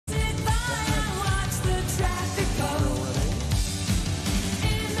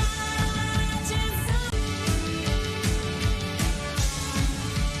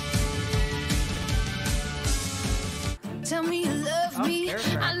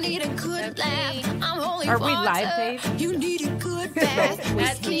need a good laugh. I'm holy Are we water. live, Dave? You need a good bath.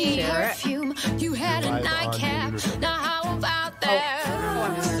 Whiskey, perfume. You had a nightcap. Now how about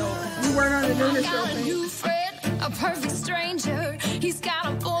that? You weren't on the Nooner Show. Got a new friend, a perfect stranger. He's got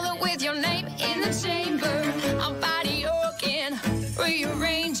a bullet with your name in the chamber. I'm body organ,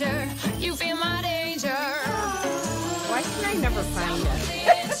 rearranger. You feel my danger. Why can I never find it?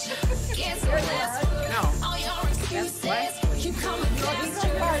 No. You come against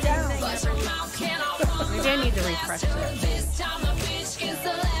her, but your mouth cannot run. Maybe I need to refresh it. This time the bitch gets the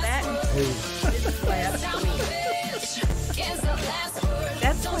last word.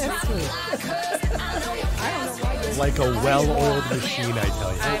 That's last week. Like a well-oiled machine, I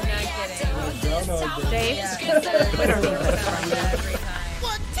tell you. I'm not kidding. Dave? We don't need this from that.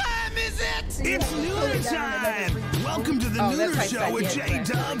 What time is it? It's Nooner time. Welcome to the Nooner Show with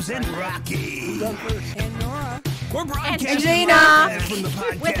J-Dubs and Rocky. And Nora. We're broadcasting And Gina. live from the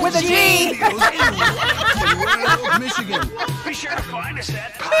podcast With a G. studios in Royal Oak, Michigan. Be sure to find us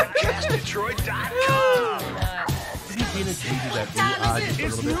at PodcastDetroit.com. Didn't Gina G do that just a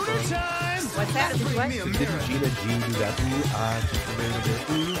It's little bit? Nooner time. What's that? What? Didn't Gina G do that just a little bit? A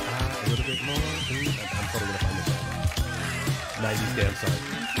little bit more. I'm totally gonna find this out. 90s dance song.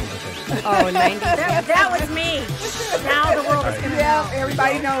 Okay. Oh, 90. That was me. Now the world is going to Yeah, know.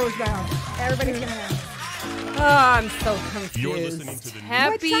 everybody knows now. Everybody's going to know. Oh, I'm so You're confused. listening to the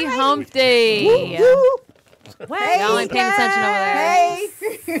Happy Hump Day. Hey, Y'all ain't paying attention over there.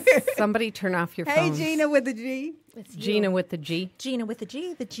 Hey. Somebody turn off your Hey, phone. Gina with the G. It's Gina you. with the G. Gina with the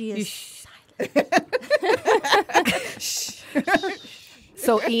G. The G is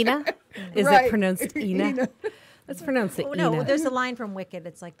So Ina? Is Right. it pronounced Ina? Ina. Let's pronounce it Oh, Ina. no, there's a line from Wicked.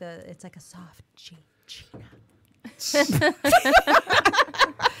 It's like a soft G. Gina.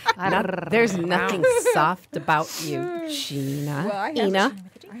 There's nothing soft about you, Gina. Well, I have, Ina?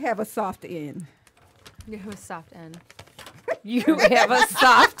 I have a soft end. You have a soft N. You have a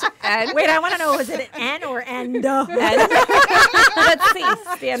soft N. Wait, I want to know, is it an N or end? Let's see.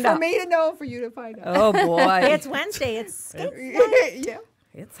 Stand For up. me to know, for you to find out. Oh, boy. It's Wednesday. It's Yeah.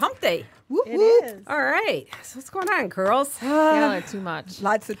 It's hump day. Whoop, It whoop. is. All right. So what's going on, girls? Y'all are too much.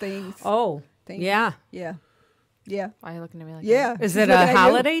 Lots of things. Oh, Things. yeah. Yeah. Yeah. Why are you looking at me like Yeah. Is She's it a looking at you.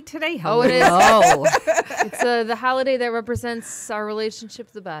 holiday today? Oh, it is. Hello. that? It's the holiday that represents our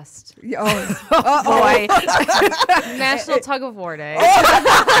relationship the best. Yeah, oh. Boy. National Tug of War Day.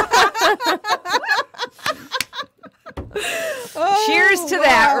 Cheers to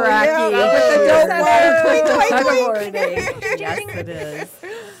that, Rocky. Yeah, with the dope water. Twink, twink, twink. Yes, it is.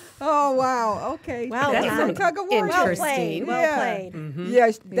 Oh, wow. Okay. Well That's done. some tug of war. Well Interesting. played. Well Yeah. played.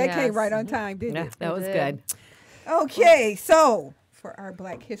 Yes, that Yes. came right on time, didn't Yeah, it? that was did. good. Okay, so for our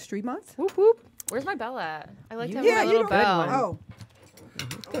Black History Month. Whoop whoop. Where's my bell at? I like to have Yeah, my you little don't. bell. Oh.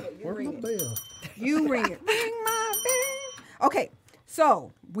 Okay, you ring it. You ring it. Ring my bell. Okay,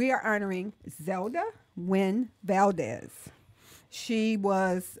 so we are honoring Zelda Wynn Valdez. She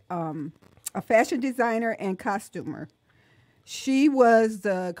was a fashion designer and costumer. She was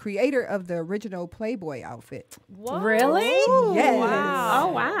the creator of the original Playboy outfit. Really? Yes. Wow. Oh,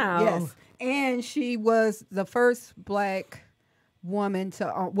 wow. Yes. And she was the first black woman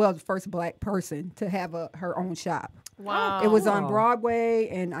to, the first black person to have her own shop. Wow. It was on Broadway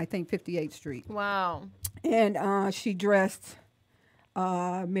and I think 58th Street. Wow. And she dressed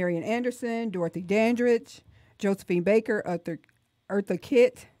Marian Anderson, Dorothy Dandridge, Josephine Baker, Eartha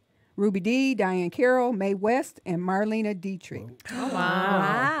Kitt, Ruby Dee, Diane Carroll, Mae West, and Marlena Dietrich.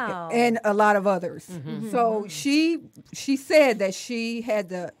 Wow. And a lot of others. So she said that she had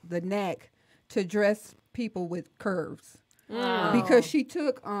the knack to dress people with curves. Because she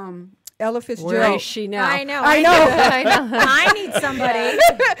took Ella Fitzgerald. Where is she now? I know. I know. I know. I need somebody.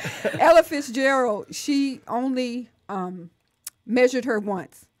 Ella Fitzgerald, she only measured her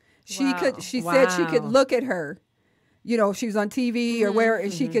once. She could. She said she could Wow. look at her, you know, if she was on TV or where,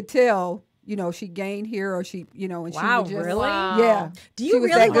 and she could tell, you know, she gained here or she, you know, and she Wow, would just, really? yeah. Do She you was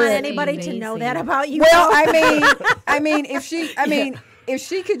really that want good. anybody to know that about you? Well, I mean, if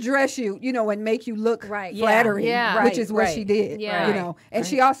she could dress you, you know, and make you look Right. flattering, Yeah. which Right, is what she right. did, Yeah. you know, and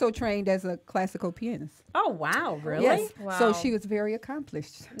she also trained as a classical pianist. Oh, wow. Really? Yes. Wow. So she was very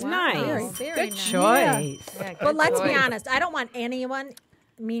accomplished. Nice. Very Good nice. choice. Yeah, But good let's be choice. honest. I don't want anyone,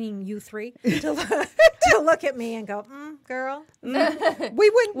 meaning you three, to She'll look at me and go, girl. We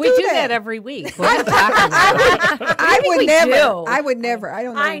wouldn't We do that every week. What are you talking about? I would we never. do. I would never. I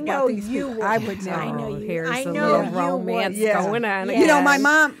don't know. I know about these you people. would. I would never. I know you. Here's I a know little you romance would. going on. You know, my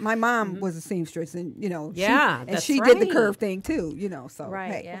again. mom was a seamstress, and Yeah, and that's she did the right. curve thing too. So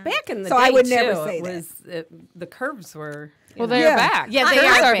Right, hey. yeah. Back in the So day, I would never too, say it that. was the curves were. Well, know. they're Yeah. back. Yeah, they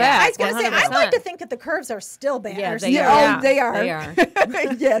Curves are back. I was going to say, I'd 100%. like to think that the curves are still bad. Yeah, or they still- are. Oh, they are. They are.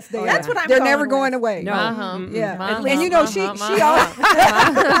 Yes, they are. That's what I'm They're going never with. going away. No. Yeah, Mhm. and you know she also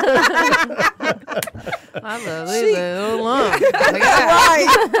I love these little lumps.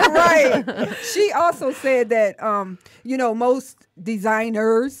 right. She also said that most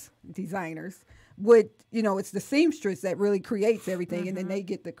designers would it's the seamstress that really creates everything, and then they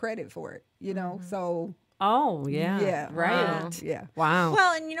get the credit for it. So Oh, yeah. yeah, Right. yeah. Wow.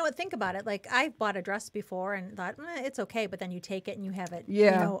 Well, and you know what? Think about it. Like I've bought a dress before and thought it's okay, but then you take it and you have it,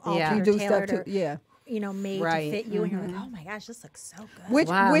 Yeah. altered Yeah. or You do stuff tailored to or made Right. to fit you, and you're like, oh my gosh, this looks so good.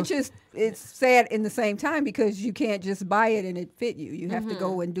 Which is it's sad in the same time because you can't just buy it and it fit you. You have to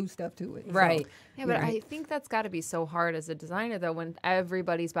go and do stuff to it. So, Right. Yeah, but I think that's got to be so hard as a designer, though, when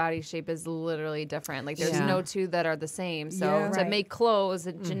everybody's body shape is literally different. Like, there's Yeah. no two that are the same. So Yeah. to Right. make clothes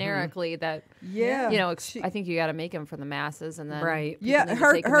generically that, Yeah. I think you got to make them for the masses, and then Right. people Yeah, need to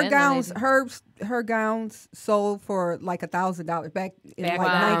her take 'em her in and gowns they- her gowns sold for like $1,000 back in Back like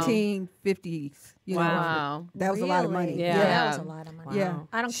then. 1950s. Wow. That was a lot of money. Really? Yeah. That was a lot of money. Yeah.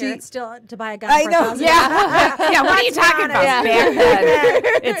 I don't She- care. It's still to buy a gun. I for know. $1,000. Yeah, what are you talking about? honest. Back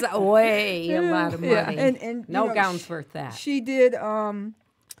then, it's way a lot of money. Yeah. And no you know, gowns worth that. She did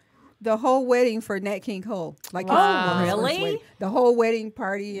the whole wedding for Nat King Cole. Like his Wow. first Really? wedding. The whole wedding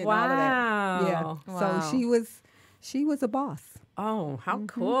party and all of that. Wow. Yeah. Wow. So she was a boss. Oh, how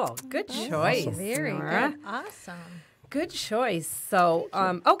cool. Good choice. Very Nora. good. Awesome. Good choice. So,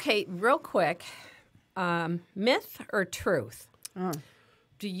 okay, real quick. Myth or truth?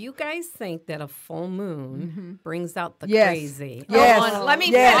 Do you guys think that a full moon brings out the Yes. crazy? Yes. Oh, let me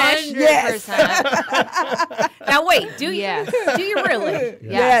Yes. finish. 100%. Now, wait. Do you? Yes. Do you really?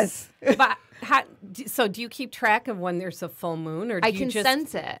 Yes. But so do you keep track of when there's a full moon, or do I you can just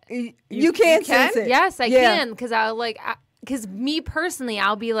sense it. You can sense it. Yes, I Yeah. can, because because me personally,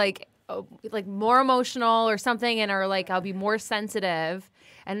 I'll be like more emotional or something, or like I'll be more sensitive,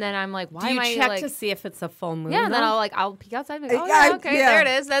 and then I'm like, why do am you I check like? to see if it's a full moon? Yeah, and then though? I'll peek outside and be like, oh yeah, okay, Yeah. there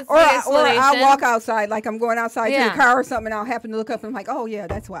it is. That's Or the I'll explanation. walk outside, like I'm going outside to Yeah. the car or something, and I'll happen to look up and I'm like, oh, yeah,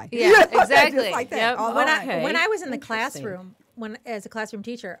 that's why. Yeah, exactly. Just like that. Yep. all When the time. Okay. when I was in the Interesting. classroom, as a classroom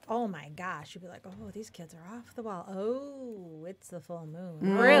teacher, oh my gosh, you'd be like, oh, these kids are off the wall. Oh, it's the full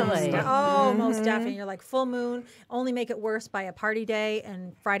moon. Really? Oh, most definitely. You're like, full moon, only make it worse by a party day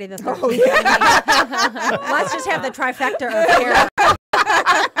and Friday the 13th. Oh, Let's just have the trifecta of terror.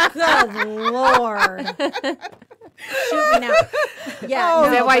 Good Lord. Shoot me now. Yeah.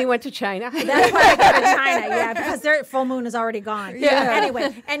 Is that why you went to China? That's why I go to China, yeah, because their full moon is already gone. Yeah.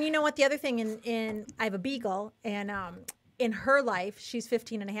 Anyway, and you know what? The other thing, in I have a beagle, and in her life, she's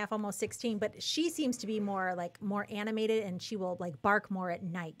 15 and a half, almost 16, but she seems to be more animated, and she will like bark more at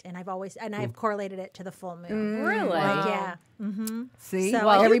night. And I've correlated it to the full moon. Really? Like, yeah. See, So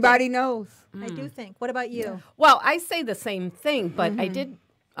I do everybody knows. I do think. What about you? Well, I say the same thing, but I did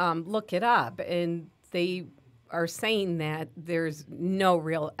look it up, and they are saying that there's no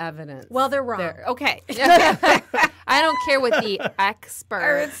real evidence. Well, they're wrong. Okay. I don't care what the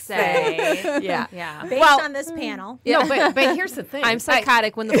experts say. Yeah. Yeah. Based Well- on this panel. No, but here's the thing. I'm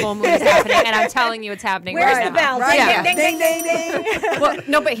psychotic when the full moon is happening, and I'm telling you it's happening Where's right the now. bell? Right? Ding, Yeah. ding, Ding, ding, ding. Well,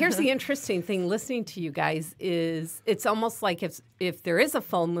 no, but here's the interesting thing. Listening to you guys is it's almost like if there is a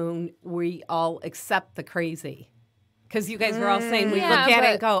full moon, we all accept the crazy. Because you guys were all saying we Yeah, look at it but-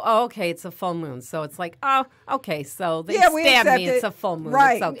 and go, oh, okay, it's a full moon. So it's like, oh, okay, so they Yeah, we stabbed accept me. it. It's a full moon.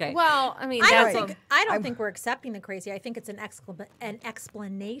 Right. It's okay. Well, I mean, I that's don't think we're accepting the crazy. I think it's an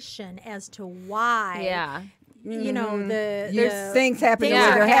explanation as to why. yeah. You know, There's things happening things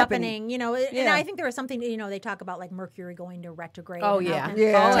when are they're happening. You know, and Yeah. I think there was something. You know, they talk about like Mercury going to retrograde. Oh, and yeah. how-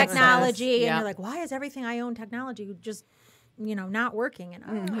 Yeah. and technology, Yeah. and you're like, why is everything I own technology just, not working?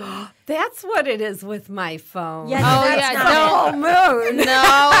 And That's what it is with my phone. Yeah, Oh, that's yeah, not no. Full moon.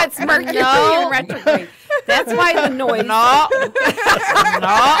 No, It's Mercury no. in retrograde. That's why the noise. No.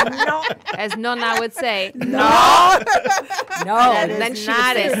 No. As Nonna would say, No. That and is then she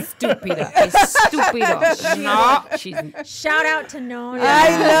not would say, it. stupido. stupido. No. She's Shout out to Nona.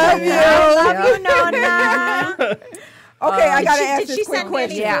 I love you. I love you, Nona. Okay, I gotta ask Did this she quick send me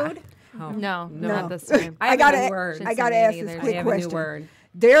any question. food? No, not this time. I have gotta a new word. I gotta Shouldn't ask say this me quick I have a new question. word.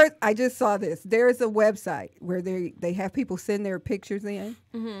 I just saw this. There's a website where they have people send their pictures in,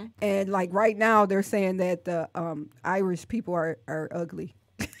 and like right now they're saying that the Irish people are ugly.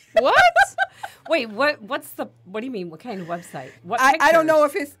 What? Wait, what do you mean? What kind of website? What I don't know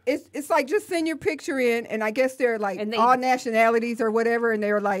pictures? if it's like just send your picture in, and I guess they're like And all nationalities or whatever, and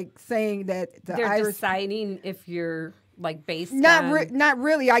they're like saying that they're Irish deciding if you're like based not on not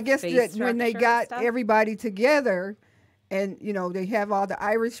really. I guess face that when they structure and got stuff? everybody together, and they have all the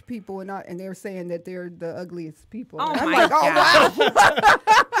Irish people and they're saying that they're the ugliest people. Oh And I'm my like, God.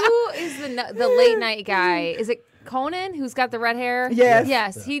 Who is the late night guy? Is it Conan who's got the red hair? Yes.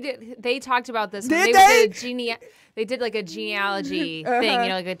 Yes, he did. They talked about this. Did when they? They did like a genealogy thing,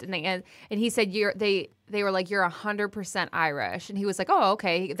 like a thing, and he said they were like, you're 100% Irish, and he was like, oh,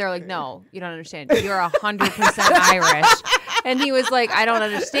 okay. They're like, no, you don't understand. You're 100% Irish, and he was like, I don't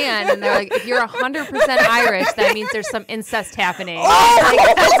understand. And they're like, if you're 100% Irish, that means there's some incest happening.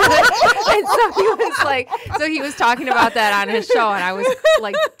 And so he was like, he was talking about that on his show, and I was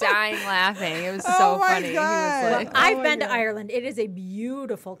like dying laughing. It was so my funny. God. He was like, I've been to Ireland. It is a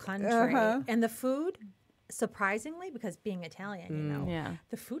beautiful country, Uh-huh. and the food, surprisingly, because being Italian, Yeah.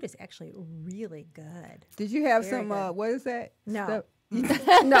 the food is actually really good. Did you have Very some? good. What is that? No. Stuff?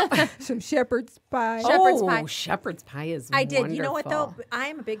 No, some shepherd's pie. Shepherd's pie. Shepherd's pie is I did. You know what though? wonderful. I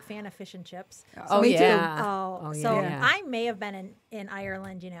am a big fan of fish and chips. Oh, Me too. yeah. So yeah. I may have been in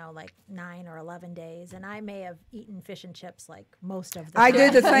Ireland, like 9 or 11 days, and I may have eaten fish and chips like most of the I time.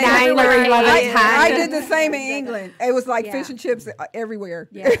 did the same. 9 or 11 I times. did the same in England. It was like Yeah. fish and chips everywhere.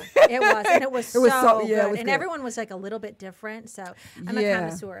 Yeah, it was, and it was so, so- yeah, it good. was And good. everyone was like a little bit different. So I'm a Yeah.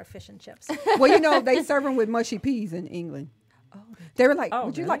 connoisseur of fish and chips. Well, they serve them with mushy peas in England. They were like, Oh,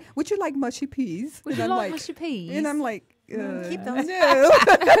 would you really? like mushy peas? Would And you I'm like mushy peas? And I'm like, Keep those. no.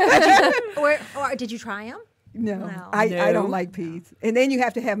 or did you try them? No, No. I No. don't like peas. And then you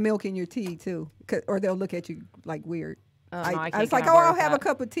have to have milk in your tea too, or they'll look at you like weird. Oh, no, I I can't was get like, on oh, board I'll with have a that.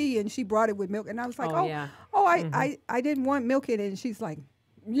 cup of tea, and she brought it with milk, and I was like, Oh, yeah. I didn't want milk in it, and she's like,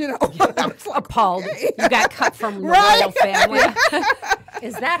 I was like, Appalled. okay. You got cut from the Right. royal family.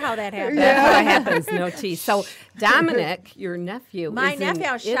 Is that how that happened? That's what happens. No tea. So Dominic, your nephew, My is in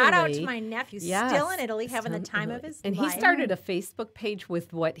nephew, shout out to Italy. my nephew, Yes. still in Italy, having the time of his And life. he started a Facebook page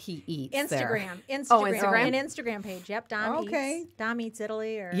with what he eats. Instagram, Oh, Instagram? an Instagram page. Yep, Dom Okay. eats. Dom eats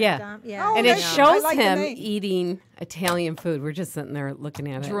Italy, or Yeah. Dom, yeah. Oh, And it that's- shows I like the him name. eating Italian food. We're just sitting there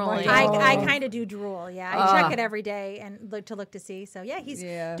looking at it. Drooling. I kind of do drool. Yeah, I check it every day and look to see. So yeah, he's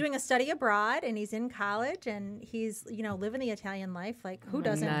Yeah. doing a study abroad, and he's in college, and he's living the Italian life. Like who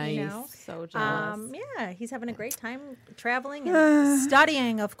doesn't? You know. So jealous. Yeah, he's having a great time traveling and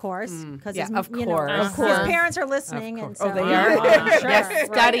studying, of course, because Yeah, of his course. parents are listening, and so Oh, they are? Sure, Yes, right.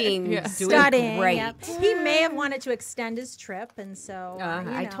 studying. Doing Studying. great. Yep. He may have wanted to extend his trip, and so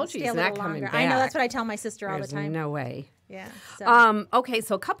I told you stay he's a not little coming longer. I know back. that's what I tell my sister all There's the time. no way. Yeah. So. Okay,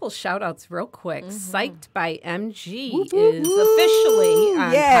 so a couple shout outs real quick. Psyched by MG is officially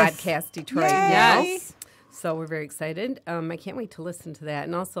on Yes. Podcast Detroit Yay. now. So we're very excited. I can't wait to listen to that.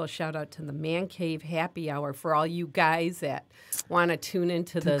 And also a shout out to the Man Cave Happy Hour for all you guys that want to tune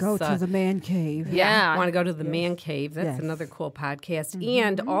into this. Go to the man cave. Yeah. Want to go to the Man Cave. That's Yes. another cool podcast.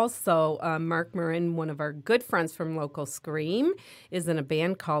 And also, Mark Marin, one of our good friends from Local Scream, is in a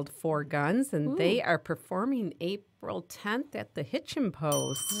band called Four Guns, and they are performing April 10th at the Hitchin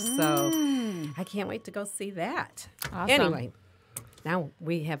Post. So I can't wait to go see that. Awesome. Anyway. Now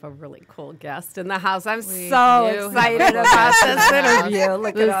we have a really cool guest in the house. I'm so do excited about this interview.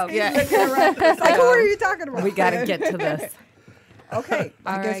 Look at him. It's like, who are you talking about? We got to get to this. Okay,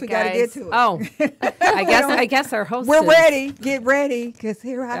 I All guess right, we got to get guys. to it. Oh, I guess our host. We're is- ready. Get ready, because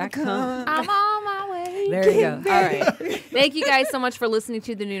here I Back come. home. I'm on my way. There you go. All right. Thank you guys so much for listening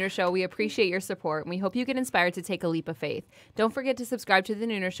to The Nooner Show. We appreciate your support, and we hope you get inspired to take a leap of faith. Don't forget to subscribe to The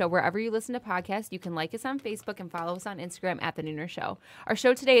Nooner Show wherever you listen to podcasts. You can like us on Facebook and follow us on Instagram at The Nooner Show. Our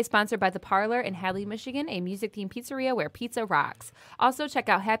show today is sponsored by The Parlor in Hadley, Michigan, a music-themed pizzeria where pizza rocks. Also, check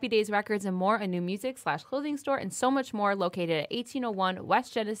out Happy Days Records and more, a new music/clothing store, and so much more located at 1801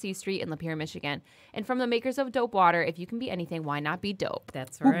 West Genesee Street in Lapeer, Michigan. And from the makers of Dope Water, if you can be anything, why not be dope?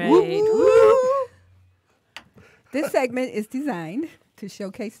 That's right. This segment is designed to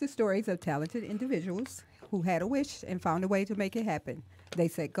showcase the stories of talented individuals who had a wish and found a way to make it happen. They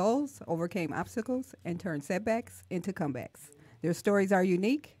set goals, overcame obstacles, and turned setbacks into comebacks. Their stories are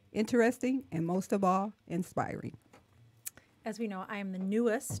unique, interesting, and most of all, inspiring. As we know, I am the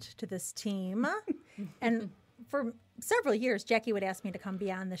newest to this team. And for several years, Jackie would ask me to come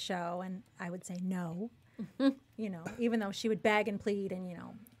be on the show, and I would say no. Even though she would beg and plead, and,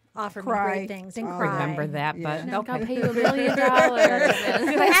 offered me Cry. great things and Oh. cry. Remember that, but I'll okay. pay you $1 million.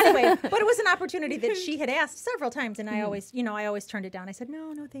 But anyway, but it was an opportunity that she had asked several times, and I always turned it down. I said,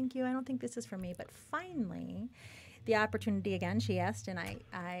 no, thank you. I don't think this is for me. But finally, the opportunity again, she asked, and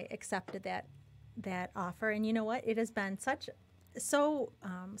I accepted that offer. And you know what? It has been such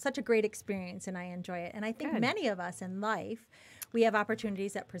a great experience, and I enjoy it. And I think many of us in life, we have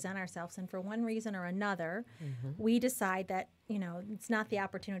opportunities that present ourselves, and for one reason or another, we decide that it's not the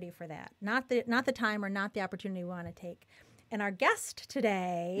opportunity for that, not the time or not the opportunity we want to take. And our guest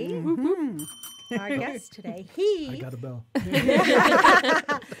today, I got a bell.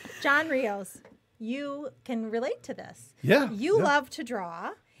 John Rios, you can relate to this. Yeah. You love to draw.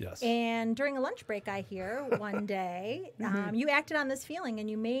 Yes. And during a lunch break, I hear one day, you acted on this feeling, and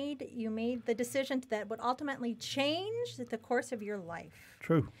you made the decision that would ultimately change the course of your life.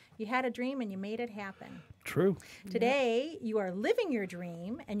 True. You had a dream, and you made it happen. True. Today, you are living your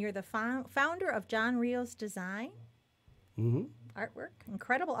dream, and you're the founder of John Rios Design. Artwork,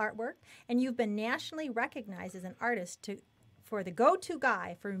 incredible artwork, and you've been nationally recognized as an artist for the go-to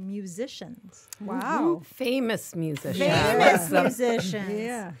guy for musicians. Wow. Famous musician. Famous musicians.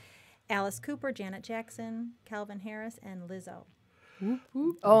 Yeah. Alice Cooper, Janet Jackson, Calvin Harris, and Lizzo.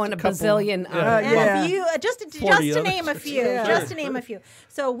 Oh, and a bazillion. And a few, just to 40 name a few. Yeah. Just to name a few.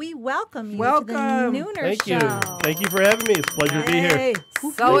 So we welcome you Welcome. to the Nooner Thank Show. you. Thank you for having me. It's a pleasure to be here. Hey.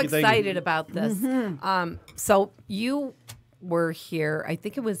 So Thank you. excited about this. So you were here, I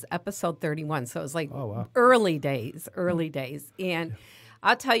think it was episode 31. So it was like early days. And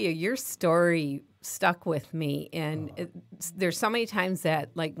I'll tell you, your story stuck with me. And there's so many times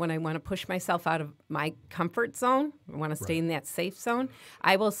that, like, when I want to push myself out of my comfort zone, I want to stay in that safe zone,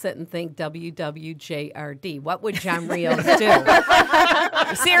 I will sit and think, WWJRD. What would John Rios do?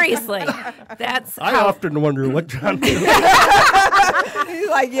 Seriously. That's I how. often wonder what John did. He's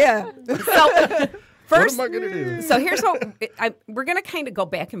like, yeah. So, first, What am I gonna do? So here's what we're going to kind of go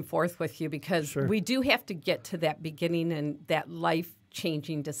back and forth with you because Sure. we do have to get to that beginning and that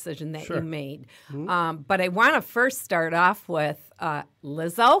life-changing decision that you made. But I want to first start off with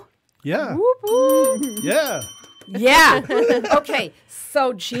Lizzo. Yeah. Yeah. Yeah. Okay.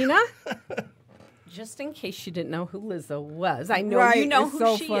 So Gina, just in case you didn't know who Lizzo was, I know Right, you know it's who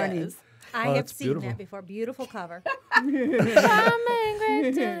so she funny. is. I have that's seen beautiful. that before. Beautiful cover. There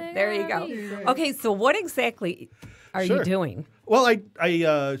you go. Okay. So what exactly are you Sure. doing? Well,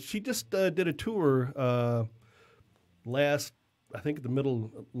 she just did a tour last, I think,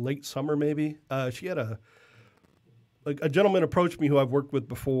 late summer maybe. She had a gentleman approached me who I've worked with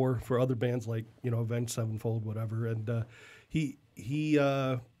before for other bands like Avenged Sevenfold, whatever, and he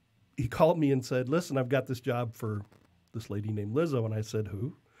called me and said, "Listen, I've got this job for this lady named Lizzo," and I said,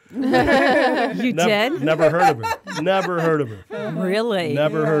 "Who?" You did? Never heard of her. Never heard of her. Really?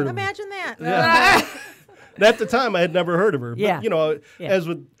 Never heard of her. Imagine that. Yeah. At the time, I had never heard of her. But, Yeah. as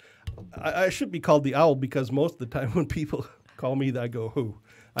with, I should be called the Owl because most of the time when people call me, I go, "Who?"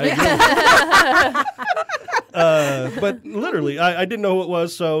 But literally, I didn't know who it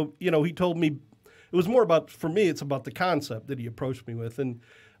was. So, he told me, it was more about, for me, it's about the concept that he approached me with. And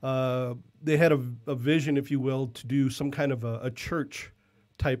they had a vision, if you will, to do some kind of a church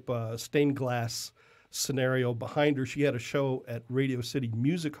type stained glass scenario behind her. She had a show at Radio City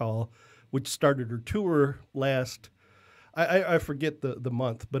Music Hall, which started her tour last, I forget the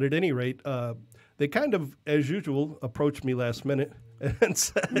month, but at any rate, they kind of, as usual, approached me last minute and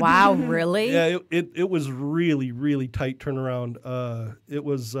said, Wow, really? Yeah, it was really, really tight turnaround. It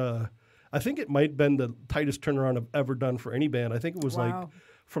was, I think it might have been the tightest turnaround I've ever done for any band. I think it was like,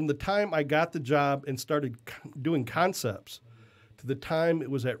 from the time I got the job and started doing concepts to the time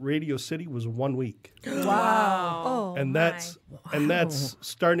it was at Radio City was 1 week. Wow. Oh, And that's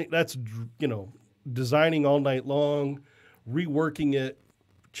starting, that's, designing all night long, reworking it,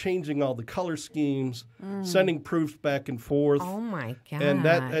 changing all the color schemes, sending proofs back and forth. Oh my gosh. And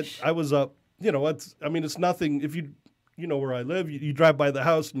that I was up, it's nothing. If you know where I live, you drive by the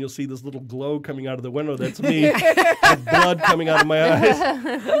house and you'll see this little glow coming out of the window. That's me with blood coming out of my eyes,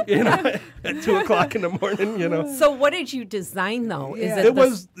 at 2 o'clock in the morning, So what did you design though? Is Yeah. it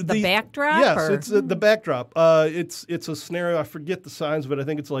was the backdrop? Yes, or? it's the backdrop. It's a scenario. I forget the size, but I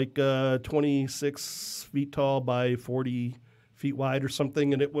think it's like 26 feet tall by 40 feet wide or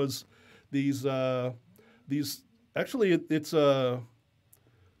something. And it was these. Actually, it's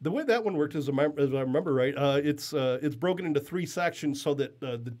the way that one worked, as I remember right. It's broken into 3 sections so that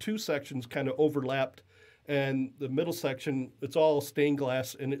the 2 sections kind of overlapped, and the middle section it's all stained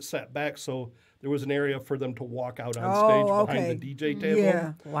glass and it sat back, so there was an area for them to walk out on stage behind the DJ table.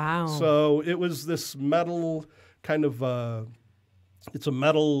 Yeah. Wow. So it was this metal kind of it's a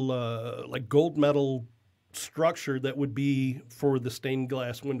metal, like gold metal structure that would be for the stained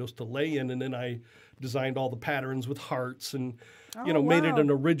glass windows to lay in. And then I designed all the patterns with hearts and, made it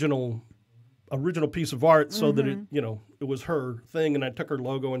an original piece of art so that it was her thing. And I took her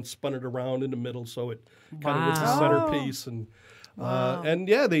logo and spun it around in the middle so it kind of was the centerpiece. And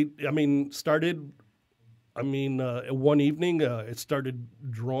started. One evening it started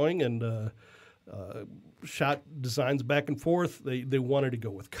drawing and shot designs back and forth. They wanted to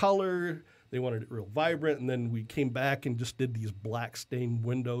go with color. They wanted it real vibrant, and then we came back and just did these black stained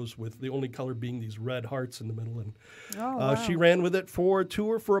windows with the only color being these red hearts in the middle. And she ran with it for a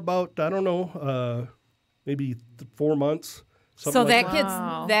tour for about, maybe 4 months. So that gets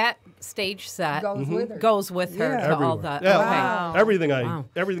that stage set goes with her to all the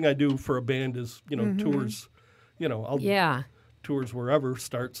everything I do for a band is tours. I'll tours wherever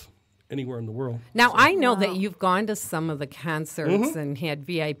starts. Anywhere in the world. Now, I know that you've gone to some of the concerts and had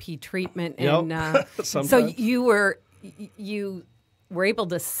VIP treatment. And so you were able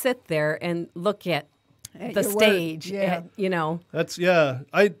to sit there and look at the stage. That's,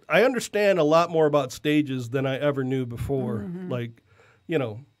 I understand a lot more about stages than I ever knew before. Like,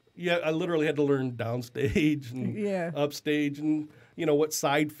 I literally had to learn downstage and upstage and, what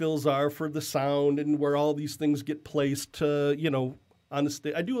side fills are for the sound and where all these things get placed, on the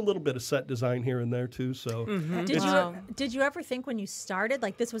stage. I do a little bit of set design here and there too. So, did you ever think when you started,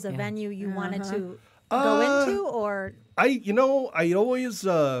 like this was a venue you wanted to go into, or I always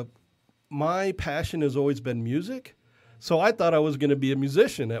my passion has always been music, so I thought I was going to be a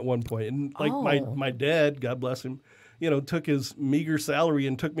musician at one point. And like my dad, God bless him, took his meager salary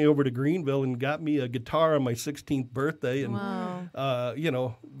and took me over to Greenville and got me a guitar on my 16th birthday. And,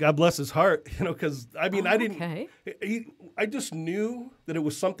 God bless his heart, because I didn't, I just knew that it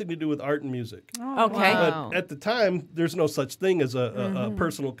was something to do with art and music. Okay. But at the time, there's no such thing as a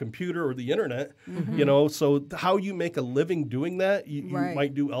personal computer or the internet, so how you make a living doing that, you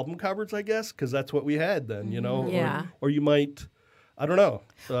might do album covers, I guess, because that's what we had then, or you might, I don't know.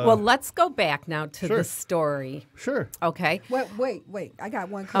 Well, let's go back now to the story. Sure. Okay. Wait. I got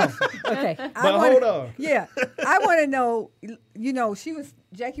one question. Okay. Hold on. Yeah. I want to know,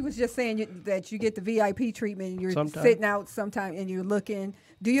 Jackie was just saying that you get the VIP treatment and you're sitting out sometime and you're looking.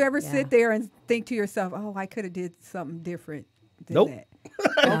 Do you ever sit there and think to yourself, oh, I could have did something different than that?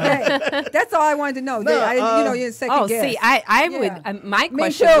 Okay. That's all I wanted to know. You're second guess. See, I would, my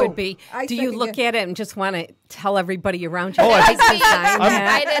question would be, do you look at it and just want to tell everybody around you?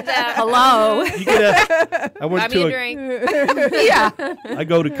 I did that. Hello. I went to a drink. I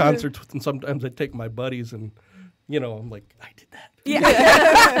go to concerts and sometimes I take my buddies and, I'm like, I did that.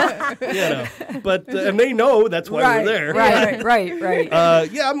 Yeah. But, and they know that's why we're there. Right.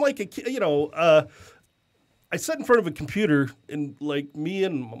 I'm like a kid, I sat in front of a computer and like me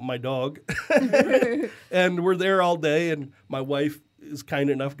and my dog and we're there all day and my wife is kind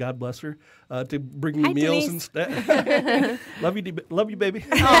enough, God bless her, to bring me meals and stuff. Love you, baby.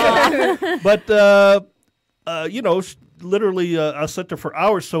 But, literally I'll sit there for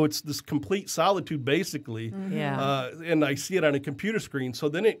hours. So it's this complete solitude basically. And I see it on a computer screen. So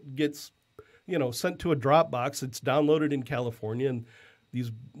then it gets, sent to a Dropbox. It's downloaded in California and these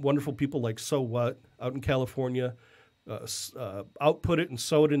wonderful people like So What out in California output it and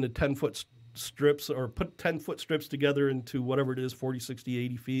sew it into 10-foot strips or put 10-foot strips together into whatever it is, 40, 60,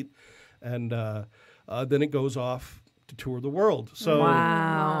 80 feet. And then it goes off to tour the world. So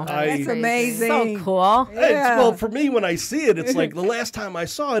wow. That's amazing. So cool. Well, for me, when I see it, it's like the last time I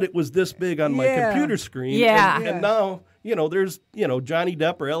saw it, it was this big on my computer screen. Yeah. And now, there's, Johnny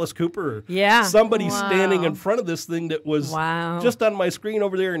Depp or Alice Cooper or somebody standing in front of this thing that was just on my screen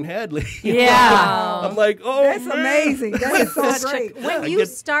over there in Hadley. I'm like, oh, that's amazing. That is so great. When you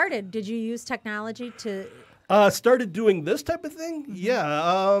started, did you use technology to... started doing this type of thing?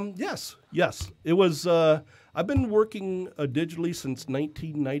 Yes. It was... I've been working digitally since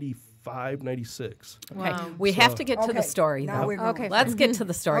 1995, 96. Wow. Okay, we have to get to the story, though. Let's get to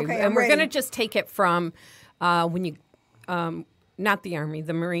the story. Okay, and we're going to just take it from when you, not the Army,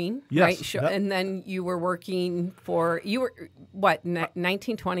 the Marine, right? Yep. And then you were working for,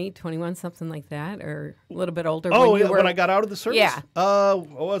 19, 20, 21, something like that, or a little bit older? When I got out of the service? Yeah. What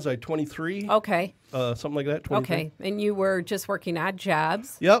was I, 23? Okay. Something like that, 23. Okay, and you were just working odd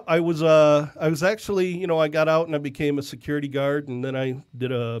jobs? Yep, I was actually, I got out and I became a security guard, and then I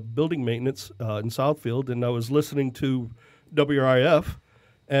did a building maintenance in Southfield, and I was listening to WRIF,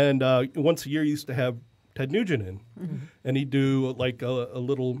 and once a year used to have Ted Nugent in, and he'd do like a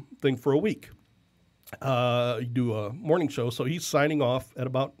little thing for a week. He'd do a morning show, so he's signing off at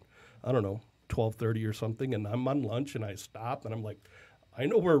about, 12 12:30 or something, and I'm on lunch, and I stop, and I'm like, I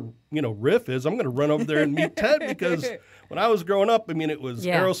know where, Riff is. I'm going to run over there and meet Ted, because when I was growing up, I mean, it was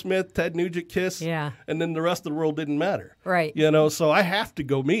Aerosmith, Ted Nugent, Kiss, and then the rest of the world didn't matter. Right. So I have to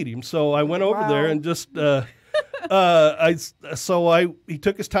go meet him. So I went over there and just... he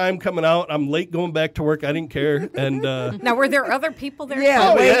took his time coming out. I'm late going back to work. I didn't care. And now, were there other people there?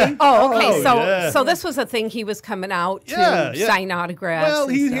 Yeah. Oh, okay. So this was a thing. He was coming out to sign autographs. Well,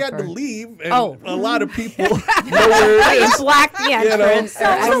 he had to leave, and a lot of people know where it is. Blocked the entrance. So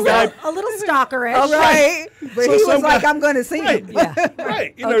a little stalkerish. Right. But So he was some like, guy- I'm going to see him.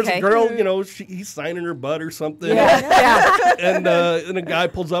 Right. There's a girl, he's signing her butt or something. And a guy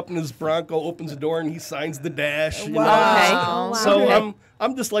pulls up in his Bronco, opens the door, and he signs the dash. Wow. So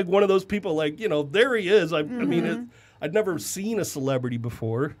I'm just like one of those people, like, there he is. I mean, I'd never seen a celebrity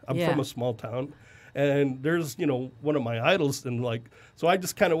before. I'm from a small town. And there's, one of my idols. And so I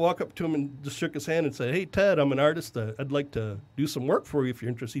just kind of walk up to him and just shook his hand and said, hey, Ted, I'm an artist. I'd like to do some work for you if you're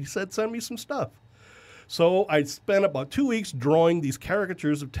interested. He said, send me some stuff. So I spent about 2 weeks drawing these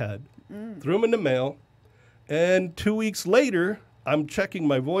caricatures of Ted, threw them in the mail. And 2 weeks later, I'm checking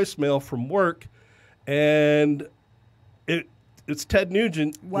my voicemail from work, and it's Ted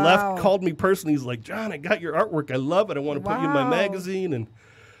Nugent. Called me personally. He's like, John, I got your artwork. I love it. I want to put you in my magazine. And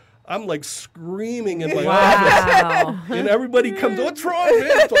I'm like screaming in my office. And everybody comes, what's wrong,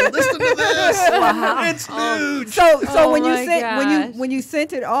 man? So listen to this. It's huge. So when you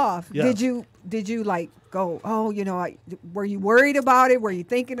sent it off, did you like go, were you worried about it? Were you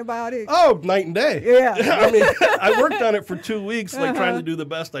thinking about it? Oh, night and day. Yeah. I mean, I worked on it for 2 weeks, trying to do the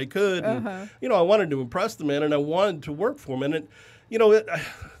best I could. And, I wanted to impress the man, and I wanted to work for him. And,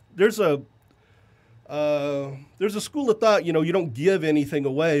 there's a school of thought, you don't give anything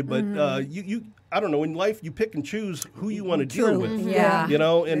away, but I don't know, in life you pick and choose who you want to deal with. Yeah.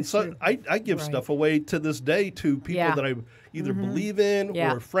 And so I give stuff away to this day to people that I either believe in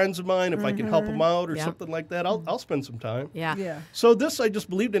or friends of mine. If I can help them out or something like that, I'll spend some time. Yeah. So this I just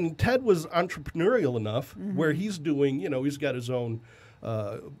believed in. Ted was entrepreneurial enough where he's doing, he's got his own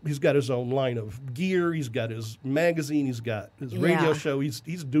line of gear. He's got his magazine. He's got his radio show.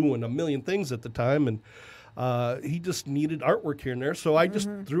 He's doing a million things at the time, and he just needed artwork here and there. So I just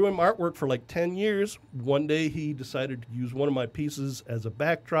threw him artwork for like 10 years. One day he decided to use one of my pieces as a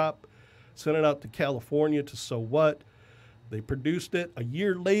backdrop, sent it out to California to So What. They produced it. A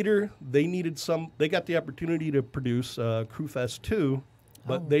year later, they got the opportunity to produce Crewfest 2,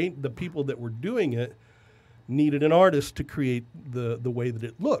 but the people that were doing it needed an artist to create the way that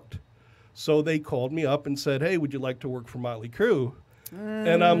it looked. So they called me up and said, hey, would you like to work for Motley Crue?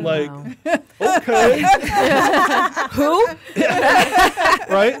 And I'm like, okay. Who?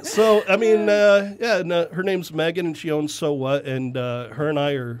 Right? So, I mean, her name's Megan, and she owns So What, and her and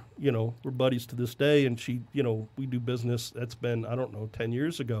I are, we're buddies to this day, and she, we do business. That's been, 10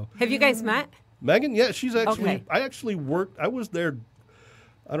 years ago. Have you guys met? Megan, yeah, she's actually, I was there,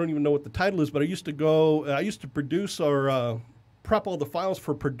 I don't even know what the title is, but I used to produce or prep all the files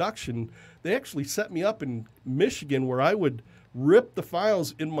for production. They actually set me up in Michigan where I would rip the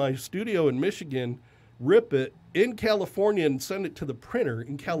files in my studio in Michigan, rip it in California, and send it to the printer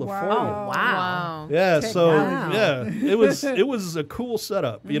in California. Wow. Yeah, it was a cool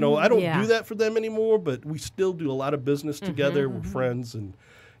setup. I don't do that for them anymore, but we still do a lot of business together. We're friends, and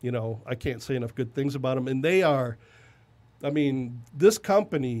I can't say enough good things about them. And they are, this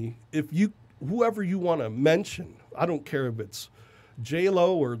company, whoever you want to mention, I don't care if it's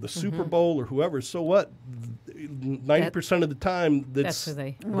J-Lo or the Super Bowl or whoever, So What, 90% of the time, that's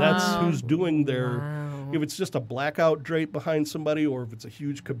who's doing their, if it's just a blackout drape behind somebody, or if it's a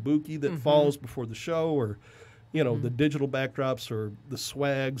huge kabuki that falls before the show, or, the digital backdrops or the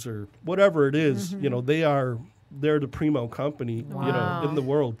swags or whatever it is, they're the primo company, in the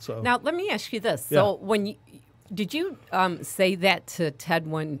world. So now let me ask you this. So did you say that to Ted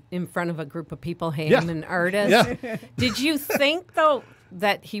when in front of a group of people, hey, I'm an artist? Yeah. Did you think, though,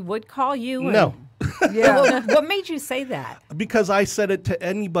 that he would call you? No. What made you say that? Because I said it to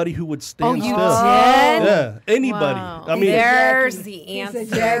anybody who would stand you still. did? Yeah, anybody. Wow. There's the answer.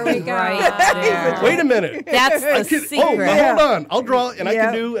 There we go. Right there. Wait a minute. That's the secret. No, hold on. I'll draw, and I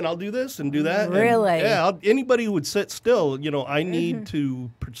can do, and I'll do this and do that. Really? Anybody who would sit still, I need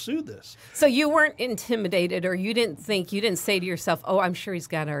to pursue this. So you weren't intimidated, or you didn't say to yourself, oh, I'm sure he's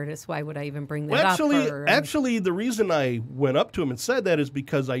got artists. Why would I even bring that up? Actually, the reason I went up to him and said that is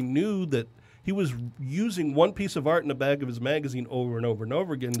because I knew that he was using one piece of art in the back of his magazine over and over and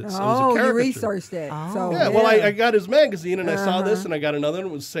over again. That was a caricature. You researched it. So, yeah, well, I got his magazine, and I saw this, and I got another one.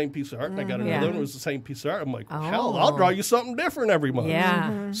 It was the same piece of art, and I got another one. It was the same piece of art. I'm like, hell, I'll draw you something different every month.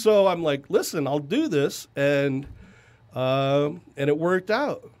 Yeah. So I'm like, listen, I'll do this, and it worked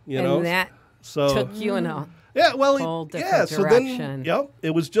out, you know. And that took you in a whole different direction. So then, it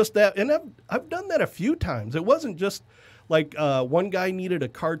was just that, and I've done that a few times. It wasn't just like one guy needed a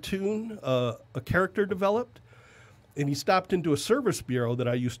cartoon, a character developed, and he stopped into a service bureau that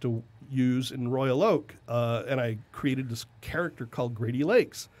I used to use in Royal Oak, and I created this character called Grady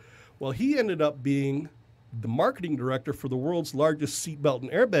Lakes. Well, he ended up being the marketing director for the world's largest seatbelt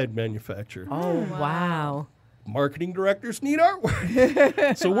and airbag manufacturer. Oh, wow. Marketing directors need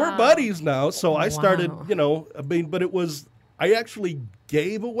artwork. So we're buddies now. So I started, but it was, I actually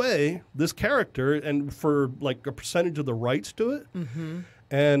gave away this character and for like a percentage of the rights to it.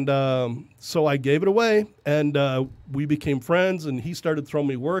 And so I gave it away, and we became friends, and he started throwing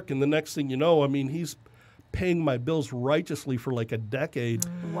me work. And the next thing you know, I mean, he's paying my bills righteously for like a decade.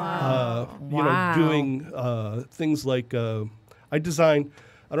 Doing things like I designed.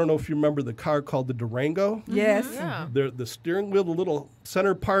 I don't know if you remember the car called the Durango. Yes. Yeah. The steering wheel, the little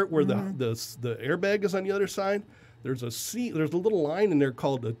center part where the airbag is on the other side. There's a little line in there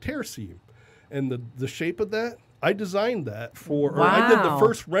called a tear seam, and the shape of that, I designed that for. Or I did the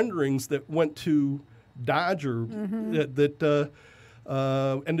first renderings that went to Dodge that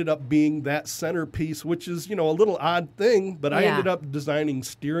ended up being that centerpiece, which is a little odd thing, but I ended up designing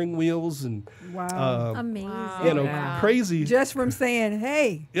steering wheels and amazing, crazy. Just from saying,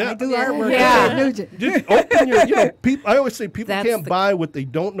 "Hey, I do artwork." artwork at Nugent. Just open your, people. I always say people can't buy what they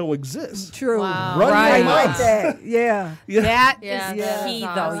don't know exists. True. Wow. Run your mouth. Like that. Yeah. That is Yeah. key,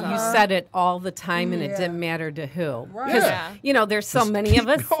 That's though. awesome. You said it all the time, and it didn't matter to who. Right. Because, there's so many of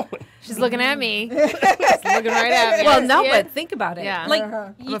us. She's looking at me. She's looking right at me. Well, no, Yeah. but think about it. Yeah. Like,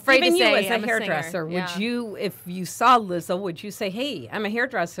 I'm afraid even to you say as a I'm a hairdresser, singer. would Yeah. you, if you saw Lizzo, would you say, "Hey, I'm a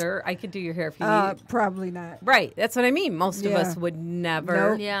hairdresser. I could do your hair if you need"? Probably not. Right. That's what I mean. Most of us would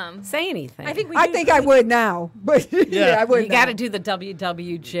never say anything. I think we. I think I would now, but I would. You got to do the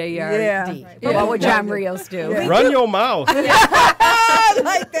WWJRD. Yeah. But what would John Rios do? Run your mouth. I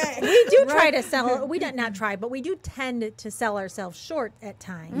like that. We do try to sell. We don't not try, but we do tend to sell ourselves short at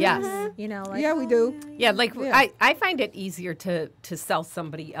times. Yes. Like, Yeah, we do. Yeah, like I find it easier to sell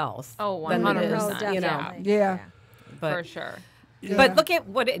somebody else. Oh, than it is, 100%. Yeah. But, For sure. But look at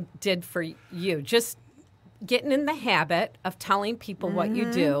what it did for you. Just getting in the habit of telling people what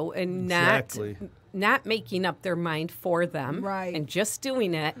you do and not making up their mind for them. Right. And just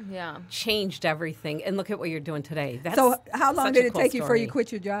doing it changed everything. And look at what you're doing today. That's So how long such did a it cool take you before you story.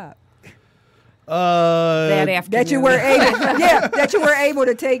 quit your job? That afternoon? That you were able, that you were able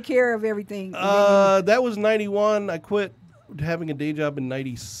to take care of everything. That was 91. I quit having a day job in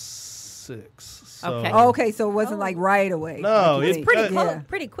 96. So. Okay. Okay, so it wasn't like right away. No, like you it's think. pretty Yeah.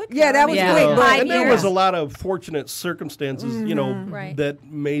 pretty quick. Yeah, though. that was Yeah. quick. But And there was a lot of fortunate circumstances, Right. that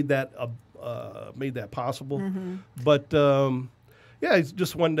made that possible. But it's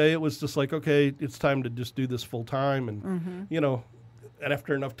just one day it was just like, okay, it's time to just do this full time, and and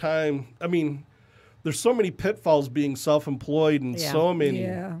after enough time, I mean, there's so many pitfalls being self-employed, and so many.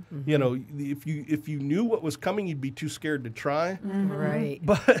 Yeah. If you knew what was coming, you'd be too scared to try. Right.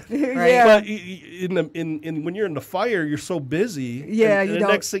 But Yeah. but in when you're in the fire, you're so busy. Yeah, and you the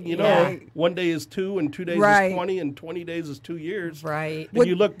don't- next thing you know, Yeah. 1 day is 2, and 2 days Right. is 20, and 20 days is 2 years. Right. And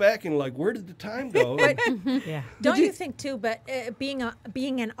you look back and like, where did the time go? Yeah. Don't you think too? But being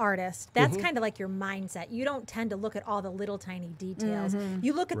an artist, that's kind of like your mindset. You don't tend to look at all the little tiny details.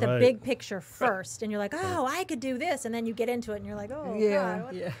 You look at the Right. big picture first, and you're like, oh, I could do this, and then you get into it, and you're like, oh, Yeah. God,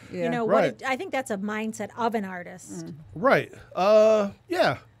 what- Yeah. You know Right. what? I think that's a mindset of an artist Right.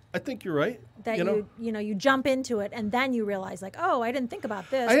 Yeah. I think you're right. that you know? you jump into it, and then you realize like, oh, I didn't think about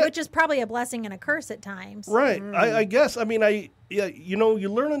this, which is probably a blessing and a curse at times. Right. I guess. I mean, you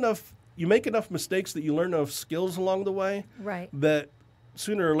learn enough. You make enough mistakes that you learn enough skills along the way. Right. That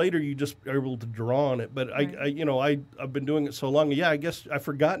sooner or later you just are able to draw on it. But I've been doing it so long. Yeah, I guess I've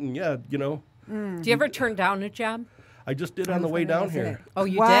forgotten. Yeah, Do you ever turn down a job? I just did on the way down here. Oh,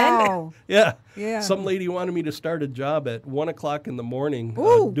 you Wow. Yeah. Yeah. Some lady wanted me to start a job at 1:00 in the morning.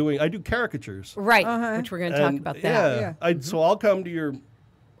 I do caricatures. did? Right. Which we're going to talk And, about that. Yeah. So I'll come to your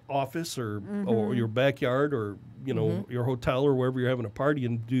office or your backyard or your hotel or wherever you're having a party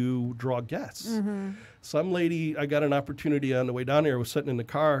and draw guests. Some lady, I got an opportunity on the way down here. I was sitting in the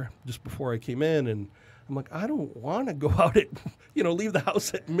car just before I came in, and I'm like, I don't want to go out at, leave the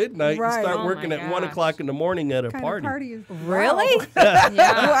house at midnight Right. and start Oh working my at 1 gosh. o'clock in the morning at a Kind party. of party is Really? Wow.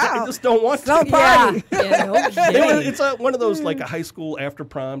 I just don't want Some to. party. Yeah, no kidding. It's one of those like a high school after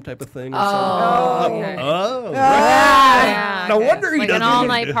prom type of thing. Or Oh, something. okay. Oh, Yeah, No okay. wonder he like doesn't an do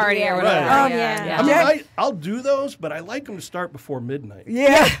all-night it. party or Right. whatever. Oh, yeah. yeah. I mean, Jack- I'll do those, but I like them to start before midnight.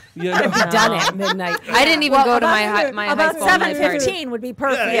 Yeah. You know? Done at midnight. I didn't even go to my high About school night party. 7:15 would be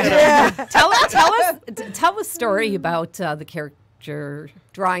perfect. Yeah. Tell a story about the character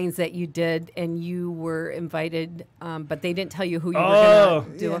drawings that you did, and you were invited, but they didn't tell you who you were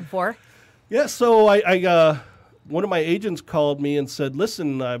going to do it for. Yeah, so I one of my agents called me and said,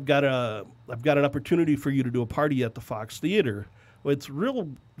 "Listen, I've got an opportunity for you to do a party at the Fox Theater. Well, it's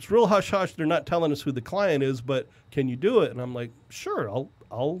real hush hush. They're not telling us who the client is, but can you do it?" And I'm like, "Sure, I'll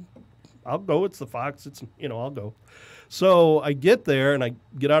go. It's the Fox. I'll go." So I get there and I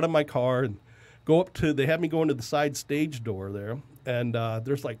get out of my car and go up to. They have me go into the side stage door there, and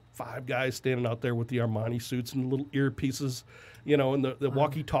there's like 5 guys standing out there with the Armani suits and little earpieces, and the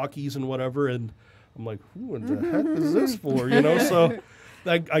walkie talkies and whatever. And I'm like, who in the heck is this for? So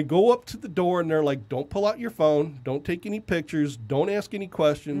I go up to the door and they're like, don't pull out your phone, don't take any pictures, don't ask any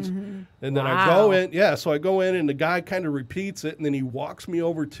questions. And then I go in. Yeah, so I go in and the guy kind of repeats it, and then he walks me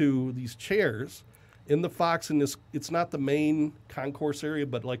over to these chairs in the Fox, and it's not the main concourse area,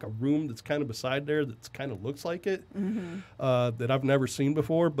 but like a room that's kind of beside there that's kind of looks like it, that I've never seen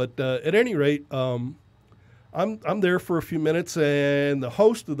before. But at any rate, I'm there for a few minutes, and the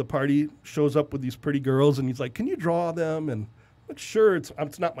host of the party shows up with these pretty girls, and he's like, "Can you draw them?" And I'm like, "Sure, it's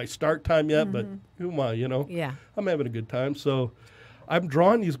not my start time yet, but who am I, Yeah. I'm having a good time." So I'm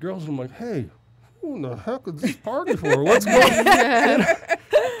drawing these girls, and I'm like, "Hey, who in the heck is this party for? What's going on?"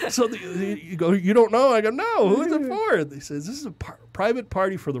 So you go, "You don't know?" I go, "No, who's it for?" They says, "This is a private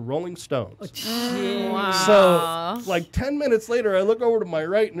party for the Rolling Stones." Wow. So like 10 minutes later, I look over to my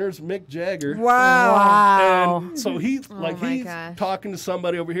right, and there's Mick Jagger. Wow. And so he's gosh. talking to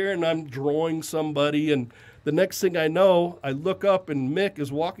somebody over here, and I'm drawing somebody, and the next thing I know, I look up, and Mick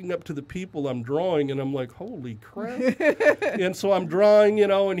is walking up to the people I'm drawing, and I'm like, holy crap. And so I'm drawing,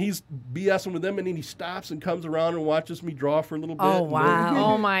 and he's BSing with them, and then he stops and comes around and watches me draw for a little bit. Oh, and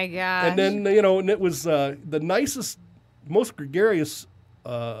wow. Oh my gosh. and then, and it was the nicest, most gregarious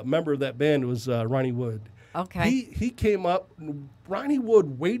member of that band was Ronnie Wood. Okay. He came up. Ronnie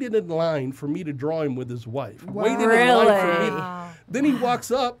Wood waited in line for me to draw him with his wife. Waited in Really? line for me. Then he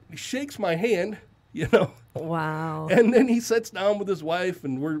walks up, he shakes my hand, Wow. and then he sits down with his wife,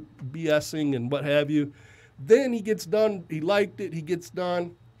 and we're BSing and what have you. Then he gets done. He liked it. He gets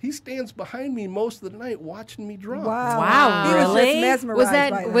done. He stands behind me most of the night watching me draw. Wow, He was really? just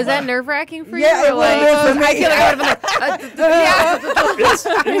mesmerized by Was that nerve-wracking for you? Yeah, it or was. I feel like I would have been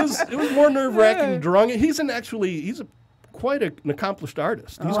like, It was more nerve-wracking drawing it. He's quite an accomplished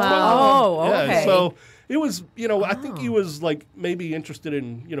artist. He's okay. So it was, I think he was like maybe interested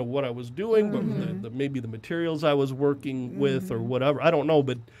in, what I was doing, but maybe the materials I was working with or whatever. I don't know,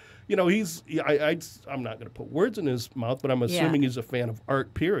 but I'm not going to put words in his mouth, but I'm assuming he's a fan of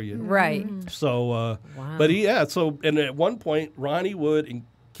art, period. Right. So, but and at one point, Ronnie Wood and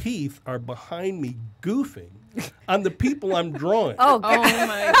Keith are behind me goofing on the people I'm drawing. Oh, God. oh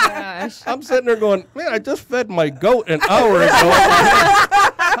my gosh. I'm sitting there going, man, I just fed my goat an hour ago.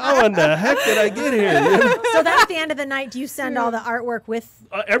 How in the heck did I get here? So then at the end of the night, do you send all the artwork with?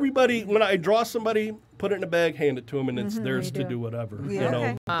 Everybody, when I draw somebody, put it in a bag, hand it to them, and it's theirs to do whatever.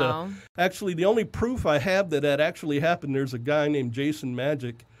 Okay. But, actually, the only proof I have that actually happened, there's a guy named Jason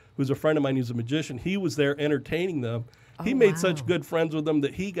Magic, who's a friend of mine. He's a magician. He was there entertaining them. He made such good friends with them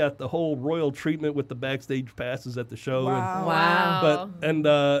that he got the whole royal treatment with the backstage passes at the show. Wow. And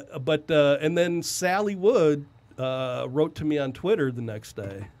then Sally Wood wrote to me on Twitter the next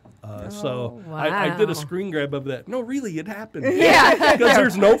day. So I did a screen grab of that. No, really, it happened. Yeah. Because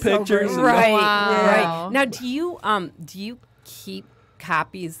there's no pictures. and Right. Wow. Right. Now, do you keep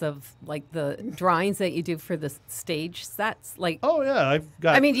copies of like the drawings that you do for the stage sets? Like, Oh yeah, I've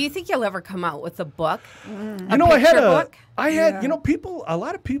got. I mean, do you think you'll ever come out with a book? I had picture book? a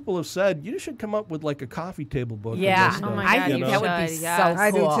lot of people have said you should come up with like a coffee table book. of Yeah. this stuff, my I God, think you that would be should, so yes. I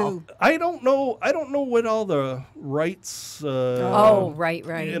do cool. too. I don't know what all the rights. Right.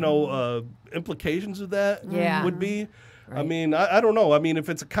 Implications of that Yeah. would be. I mean, I don't know. I mean, if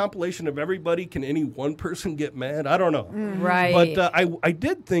it's a compilation of everybody, can any one person get mad? I don't know. Right. But I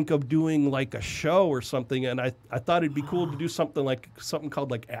did think of doing like a show or something, and I thought it'd be cool to do something called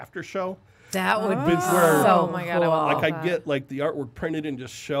like after show. That would be Where- so Oh my God, I would cool. love Like I'd get like the artwork printed and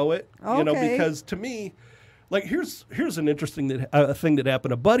just show it, Okay. because to me, like here's an interesting thing that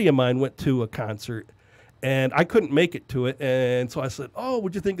happened. A buddy of mine went to a concert, And I couldn't make it to it. And so I said, oh,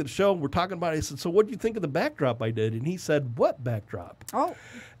 what'd you think of the show? We're talking about it. I said, so what'd you think of the backdrop I did? And he said, what backdrop? Oh.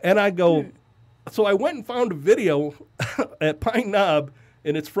 And I go, so I went and found a video at Pine Knob,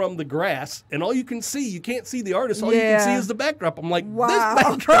 and it's from the grass. And all you can see, you can't see the artist. All you can see is the backdrop. I'm like, wow. this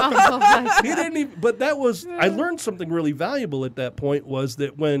backdrop. He didn't even, but that was, I learned something really valuable at that point, was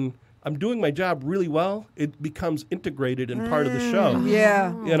that when I'm doing my job really well, it becomes integrated and part of the show.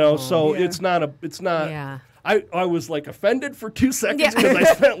 Yeah. You know, so Yeah. it's not. Yeah. I was like offended for 2 seconds because I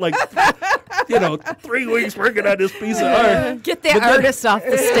spent like 3 weeks working on this piece of art. Get that artist off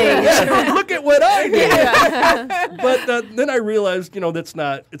the stage. Yeah, look at what I did. But then I realized, it's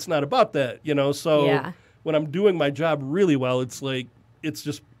not about that. So when I'm doing my job really well, it's like it's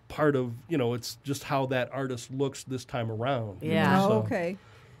just part of it's just how that artist looks this time around. Yeah. Oh, so. okay.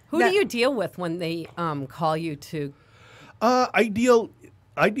 Who do you deal with when they call you to? I deal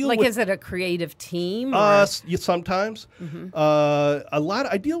Like, with, is it a creative team? sometimes.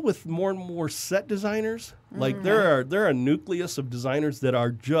 I deal with more and more set designers. Like there are a nucleus of designers that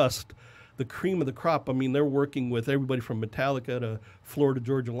are just the cream of the crop. I mean, they're working with everybody from Metallica to Florida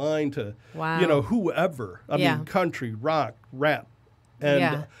Georgia Line to whoever. I mean, country, rock, rap,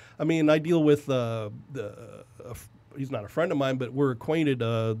 and I mean, I deal with he's not a friend of mine, but we're acquainted.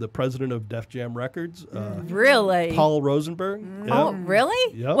 The president of Def Jam Records, really, Paul Rosenberg. Oh,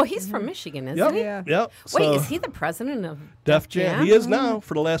 really? Yep. Well, he's from Michigan, isn't he? Yeah. Yep. Wait, So, is he the president of Def Jam? He is now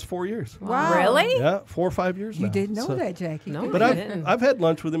for the last 4 years. Wow. Really? Yeah, 4 or 5 years now. You didn't know So- that, Jackie. No. But I didn't. I've had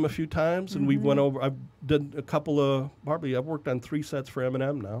lunch with him a few times, and we went over. I've done a couple of I've worked on 3 sets for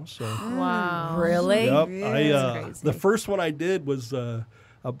Eminem now. So Wow. Really? yep, Yeah. Crazy. the first one I did was a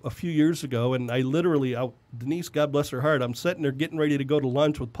few years ago, and I literally, Denise, God bless her heart, I'm sitting there getting ready to go to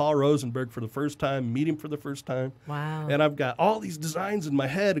lunch with Paul Rosenberg for the first time, meet him for the first time. Wow. And I've got all these designs in my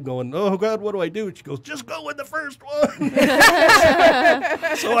head going, oh, God, what do I do? And she goes, just go with the first one.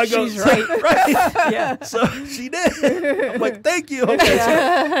 So I go, She's right. right. Yeah. So she did. I'm like, thank you.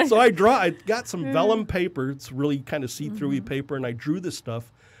 Okay. So I got some vellum paper. It's really kind of see-through-y paper, and I drew this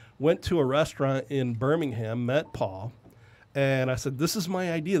stuff. Went to a restaurant in Birmingham, met Paul, and I said, this is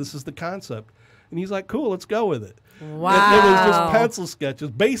my idea. This is the concept. And he's like, cool, let's go with it. Wow. It was just pencil sketches.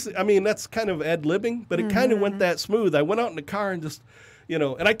 Basic. I mean, that's kind of ad-libbing, but it kind of went that smooth. I went out in the car and just,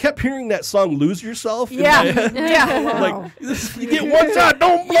 and I kept hearing that song, Lose Yourself. in my head. Yeah. Like, you get one shot,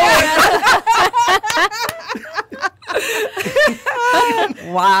 don't blow it.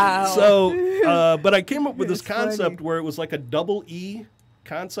 Wow. So, but I came up with this It's funny. concept where it was like a double E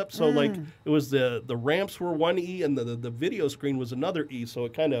concept. So like it was the ramps were one E and the video screen was another E. So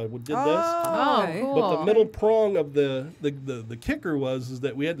it kind of did this. Oh, okay. cool. But the middle prong of the kicker is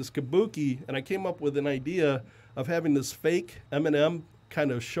that we had this kabuki, and I came up with an idea of having this fake M&M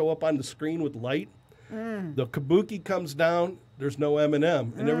kind of show up on the screen with light. The kabuki comes down, there's no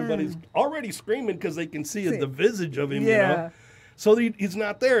M&M, and everybody's already screaming because they can see the visage of him. Yeah. So he's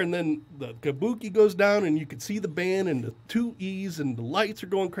not there, and then the kabuki goes down, and you can see the band and the 2 E's, and the lights are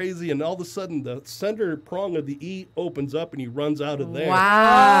going crazy, and all of a sudden the center prong of the E opens up, and he runs out of there.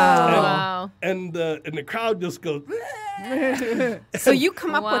 Wow. And the crowd just goes. So you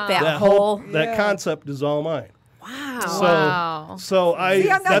come up with that That whole. that concept is all mine. Wow. So, Wow. so I. See,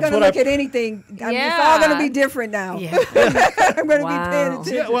 I'm not that's going to what look at anything. I mean, it's all going to be different now. Yeah. I'm going to be paying Wow.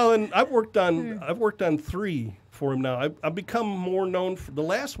 attention. Yeah, well, and I've worked on 3 for him now. I've become more known for the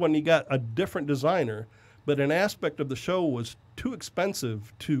last one. He got a different designer, but an aspect of the show was too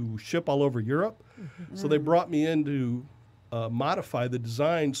expensive to ship all over Europe, so they brought me in to modify the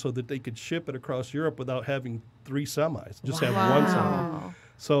design so that they could ship it across Europe without having 3 semis. Just have one semi.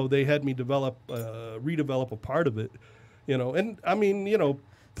 So they had me redevelop a part of it, and I mean,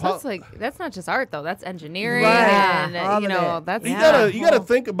 So that's not just art though. That's engineering, Right. and All of it. that's you gotta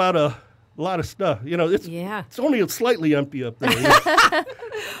think about a lot of stuff. It's only slightly empty up there.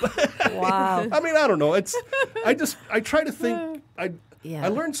 Wow. I mean, I don't know. I try to think. I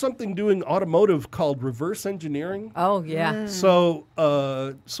learned something doing automotive called reverse engineering. Oh, yeah. So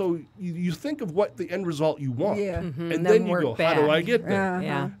you think of what the end result you want, Yeah. and then you work go, how do I back. get there?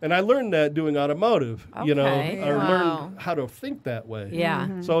 Yeah. And I learned that doing automotive. I Okay. learned how to think that way.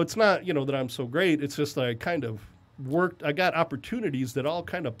 Yeah. So it's not that I'm so great. It's just that I kind of worked. I got opportunities that all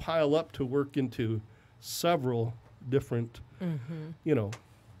kind of pile up to work into several different,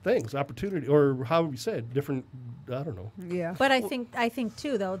 things, opportunity, or how we said, different. I don't know. Yeah. But I think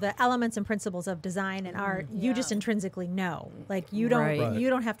too, though, the elements and principles of design and art, you just intrinsically know. Like you don't Right. you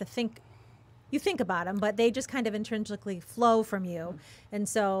don't have to think. You think about them, but they just kind of intrinsically flow from you, and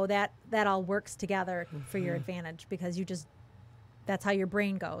so that all works together for your advantage because that's how your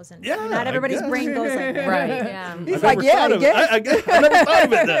brain goes, and Yeah, not everybody's brain goes like that. Right. Yeah. He's like, yeah, I guess. I never thought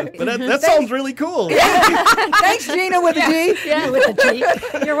of it then, but that sounds really cool. Thanks, Gina, with a G. Yeah, with a G.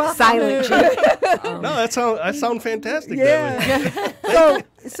 You're welcome. Silent G. No, I sound fantastic. That way. Yeah.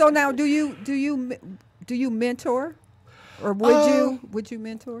 So now, do you mentor, or would you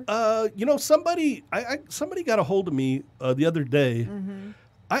mentor? Somebody got a hold of me the other day.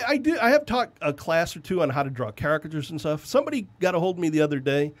 I have taught a class or two on how to draw caricatures and stuff. Somebody got a hold of me the other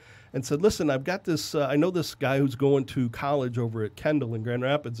day and said, listen, I've got this, I know this guy who's going to college over at Kendall in Grand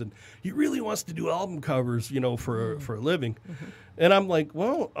Rapids, and he really wants to do album covers, for a living. And I'm like,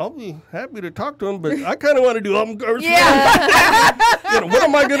 well, I'll be happy to talk to him, but I kind of want to do album covers. Yeah. What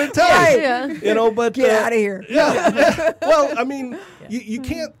am I going to tell you? Yeah. But Get out of here. Yeah. Well, I mean, you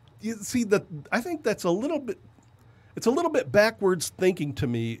can't, you see that, I think that's a little bit, it's a little bit backwards thinking to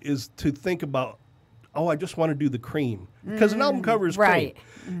me, is to think about, I just want to do the cream. Because an album cover is right.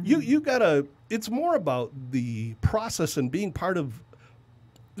 cream. You gotta, it's more about the process and being part of,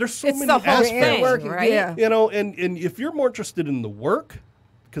 there's so many the whole aspects. thing, right? Yeah. And if you're more interested in the work,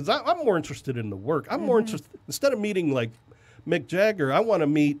 because I'm more interested in the work. I'm more interested, instead of meeting like Mick Jagger, I want to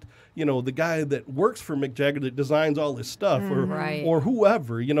meet, the guy that works for Mick Jagger that designs all this stuff, Right. or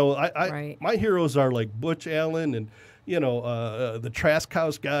whoever. Right. My heroes are like Butch Allen and the Trask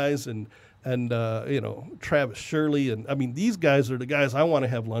House guys and Travis Shirley, and I mean these guys are the guys I want to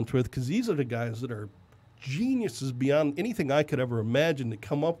have lunch with, because these are the guys that are geniuses beyond anything I could ever imagine to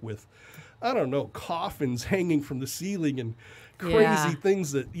come up with. I don't know, coffins hanging from the ceiling and crazy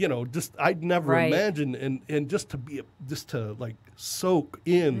things that just I'd never imagined, and just to like soak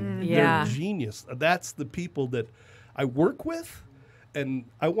in their genius. That's the people that I work with, and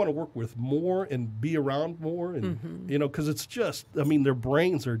I want to work with more and be around more, and because it's just, I mean, their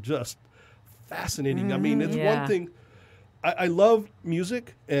brains are just fascinating. I mean, it's one thing. I love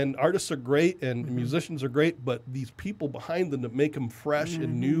music, and artists are great, and musicians are great, but these people behind them that make them fresh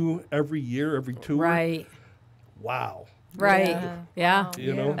and new every year, every tour. Right. Wow. Right. Yeah.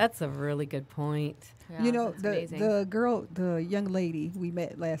 That's a really good point. Yeah, that's amazing. the young lady we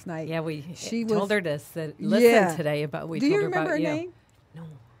met last night. Yeah, she told her to listen today about. Do you remember her you. name? No.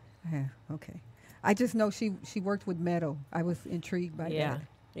 Yeah. Okay. I just know she worked with metal. I was intrigued by that.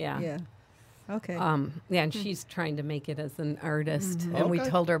 Yeah. Okay. And she's trying to make it as an artist, and we Okay.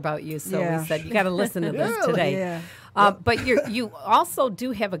 told her about you, so we said you got to listen to this Yeah. today. Yeah. But you also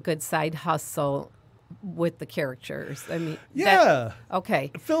do have a good side hustle with the characters. I mean,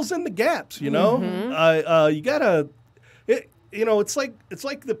 okay, it fills in the gaps. You gotta. It's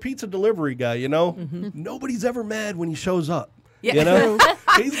like the pizza delivery guy. Nobody's ever mad when he shows up. Yeah.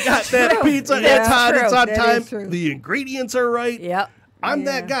 He's got that pizza. That's It's hot. true. It's on That time. is true. The ingredients are right. Yep. I'm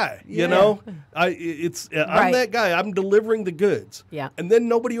that guy, Yeah. I'm that guy. I'm delivering the goods. Yeah. And then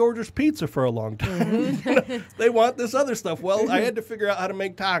nobody orders pizza for a long time. They want this other stuff. Well, I had to figure out how to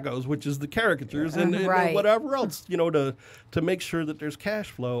make tacos, which is the caricatures, and Right. whatever else, to make sure that there's cash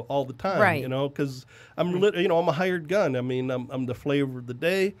flow all the time. Right. Because I'm a hired gun. I mean, I'm the flavor of the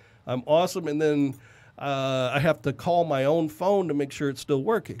day. I'm awesome, and then I have to call my own phone to make sure it's still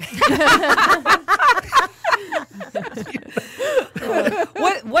working.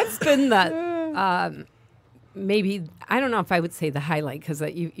 What's been the maybe, I don't know if I would say the highlight, because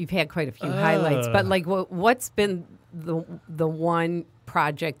you've had quite a few highlights, but like what's been the one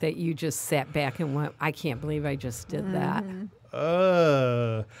project that you just sat back and went, I can't believe I just did that?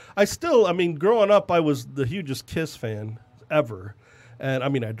 Growing up, I was the hugest Kiss fan ever. And I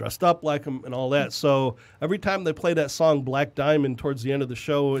mean, I dressed up like them and all that. So every time they play that song Black Diamond towards the end of the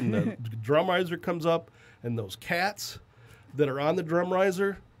show, and the drum riser comes up, and those cats that are on the drum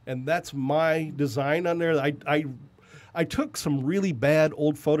riser, and that's my design on there. I took some really bad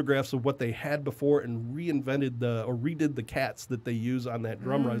old photographs of what they had before and redid the cats that they use on that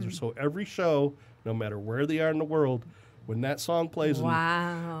drum riser. So every show, no matter where they are in the world, when that song plays,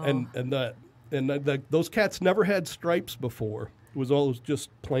 Wow. those cats never had stripes before. It was always just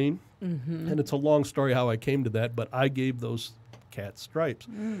plain. And it's a long story how I came to that, but I gave those cats stripes.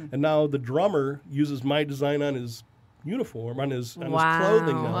 And now the drummer uses my design on his uniform, on his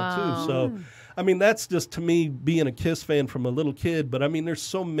clothing now too. So, I mean, that's just, to me, being a Kiss fan from a little kid. But I mean, there's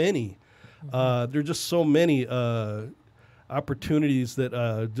so many. There's just so many opportunities that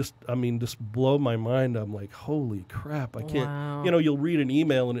just blow my mind. I'm like, holy crap, I can't. Wow. You'll read an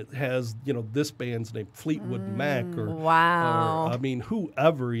email and it has this band's name, Fleetwood Mac, or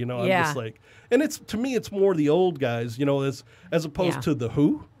whoever. I'm just like, and it's, to me, it's more the old guys, as opposed to the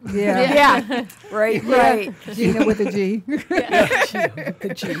Who. Yeah. Right. Gina with a G.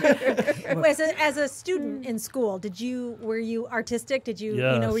 As a student in school, were you artistic? Did you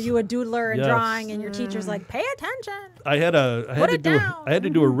Yes. were you a doodler and Yes. drawing, and your teacher's like, pay attention? I had to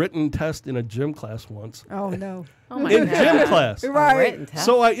do a written test in a gym class once. Oh no. Oh my In God. gym class. Right. Written test.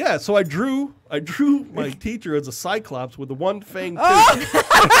 So I drew my teacher as a cyclops with a one fang tooth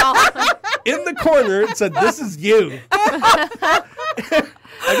in the corner and said, "This is you."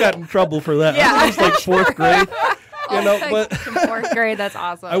 I got in trouble for that. I was like 4th grade. But In 4th grade, that's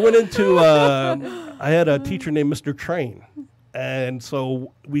awesome. I went into I had a teacher named Mr. Train. And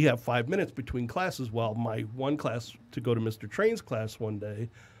so we have 5 minutes between classes. Well, my one class to go to Mr. Train's class one day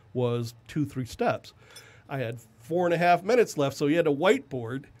was 2-3 steps. I had 4.5 minutes left, so he had a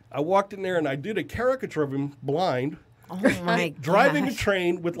whiteboard. I walked in there and I did a caricature of him blind. Oh my Driving a gosh.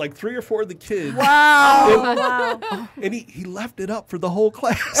 train with like 3 or 4 of the kids. Wow. And he left it up for the whole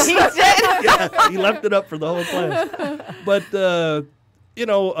class. He did? Yeah, he left it up for the whole class. But,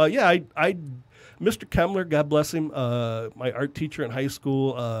 Mr. Kemmler, God bless him, my art teacher in high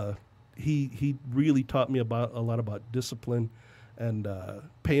school, he really taught me a lot about discipline and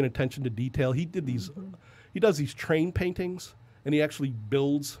paying attention to detail. He does these train paintings, and he actually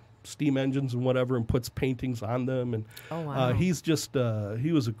builds steam engines and whatever and puts paintings on them. And Oh, wow. he's just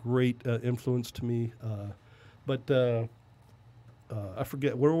he was a great influence to me. I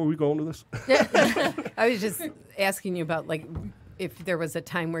forget, where were we going to this? I was just asking you about like if there was a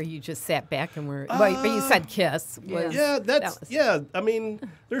time where you just sat back and were, but you said Kiss. Was, I mean,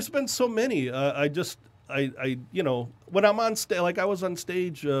 there's been so many. When I'm on stage, like I was on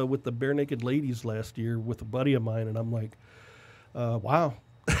stage with the Bare Naked Ladies last year with a buddy of mine, and I'm like, wow.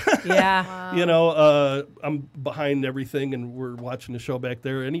 Yeah. Wow. I'm behind everything, and we're watching the show back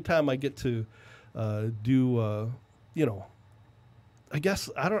there. Anytime I get to do, I guess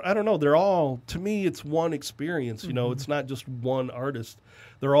I don't know. They're all, to me, it's one experience. It's not just one artist.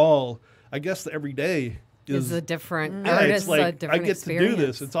 They're all. I guess every day is a different yeah, artist, it's like, a different I get experience. to do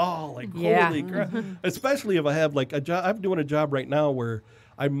this. It's all like Yeah. holy crap. Especially if I have like a job. I'm doing a job right now where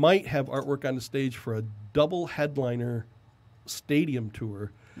I might have artwork on the stage for a double headliner stadium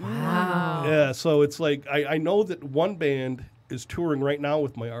tour. Wow. Yeah, so it's like I know that one band is touring right now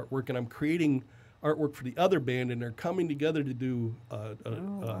with my artwork, and I'm creating artwork for the other band, and they're coming together to do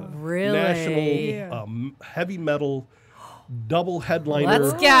Really? national heavy metal double headliner.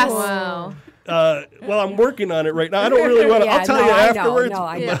 Let's guess. Wow. Well, I'm working on it right now. I don't really want to. Yeah, I'll tell no, you I know, afterwards. no,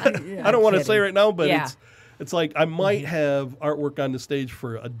 I know. but Yeah, I don't want to kidding. say right now, but Yeah. it's like I might have artwork on the stage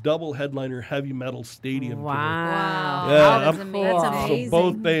for a double headliner heavy metal stadium tour. Wow. Yeah, That's I'm- amazing. That's So amazing.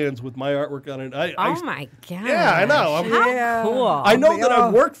 both bands with my artwork on it. Oh my God. Yeah, I know. I'm- How Yeah. cool. I know that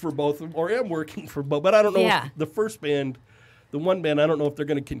I've worked for both of them, or am working for both, but I don't know Yeah. if the first band, the one band, I don't know if they're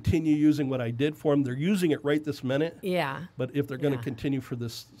going to continue using what I did for them. They're using it right this minute, Yeah. but if they're going to Yeah. continue for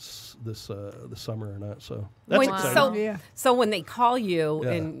this summer or not. So that's When- exciting. so, Yeah. so when they call you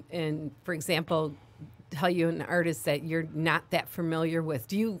Yeah. and for example, tell you an artist that you're not that familiar with,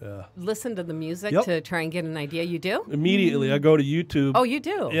 do you listen to the music Yep. to try and get an idea? You do? Immediately, I go to YouTube. Oh, you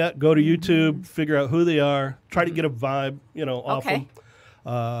do? Yeah, go to YouTube, figure out who they are, try to get a vibe, off Okay.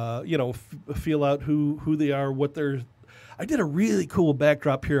 them. Feel out who they are, what they're. I did a really cool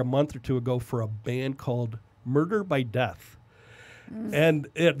backdrop here a month or two ago for a band called Murder by Death. And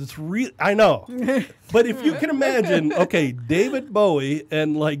it's I know. But if you can imagine, okay, David Bowie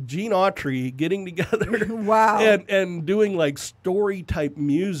and like Gene Autry getting together Wow. and doing like story type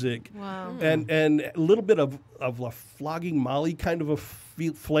music Wow. and a little bit of a flogging Molly kind of a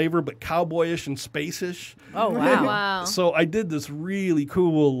flavor, but cowboyish and spacish. Oh, wow. Wow. So I did this really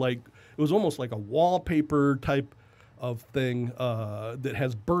cool, like, it was almost like a wallpaper type of thing that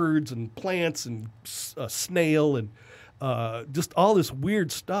has birds and plants and a snail and just all this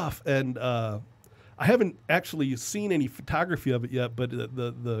weird stuff. And I haven't actually seen any photography of it yet, but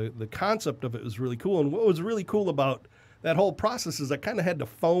the concept of it was really cool. And what was really cool about that whole process is I kind of had to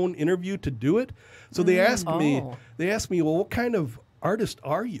phone interview to do it. So they asked me, well, what kind of artist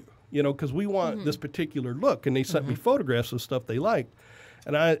are you? Because we want this particular look. And they sent me photographs of stuff they liked.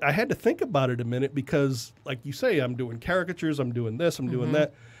 And I had to think about it a minute because, like you say, I'm doing caricatures, I'm doing this, I'm doing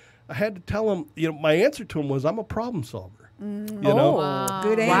that. I had to tell them, my answer to them was, I'm a problem solver. Wow.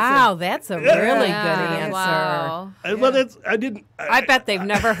 Good answer. Wow, that's a really good Yeah. answer. Wow. Well, I didn't. I bet they've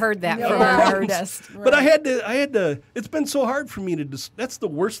never heard that from No. an artist. But I had to. It's been so hard for me to. That's the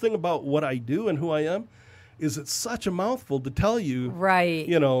worst thing about what I do and who I am, is it's such a mouthful to tell you. Right.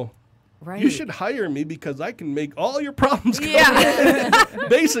 Right. You should hire me because I can make all your problems go away,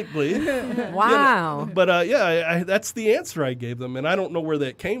 basically. Wow. But that's the answer I gave them, and I don't know where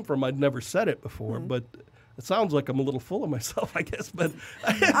that came from. I'd never said it before, but it sounds like I'm a little full of myself, I guess. But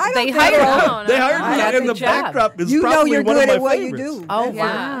They hired they hired me, and the backdrop is probably you're one good of my at what favorites. you do. Oh,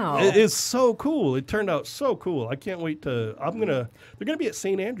 wow. It is so cool. It turned out so cool. I can't wait to. They're gonna be at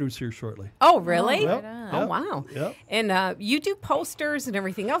St. Andrews here shortly. Oh, really? Yep, Oh, yep, wow. yep. And you do posters and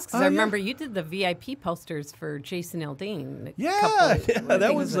everything else, because I yeah. remember you did the VIP posters for Jason Aldean. Yeah,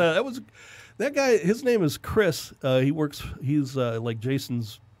 that was that guy. His name is Chris. He's like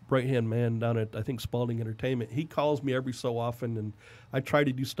Jason's right-hand man down at, I think, Spalding Entertainment. He calls me every so often, and I try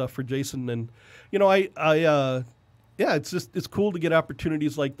to do stuff for Jason. And, it's cool to get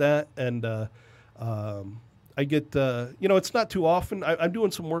opportunities like that. And I get, it's not too often. I'm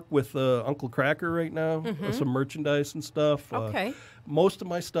doing some work with Uncle Cracker right now, some merchandise and stuff. Okay. Most of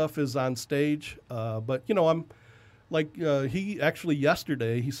my stuff is on stage, but, I'm like, he actually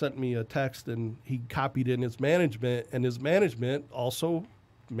yesterday, he sent me a text, and he copied in his management, and his management also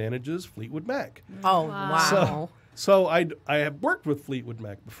manages Fleetwood Mac. Oh, wow. So I have worked with Fleetwood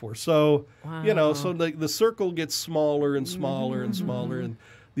Mac before. So, so the circle gets smaller and smaller and smaller. And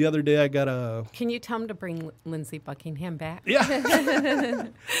the other day I got a... Can you tell him to bring Lindsey Buckingham back? Yeah.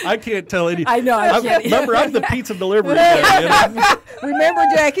 I can't tell any... I know. Remember, I'm the pizza delivery guy. Remember,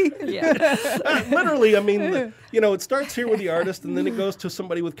 Jackie? Yeah. Literally, I mean, it starts here with the artist, and then it goes to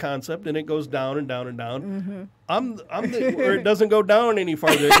somebody with concept, and it goes down and down and down. Where it doesn't go down any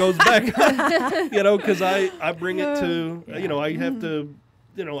farther, it goes back. Because I bring it to, I have to,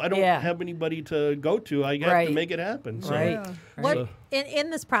 I don't have anybody to go to. I have to make it happen. So, Right. What in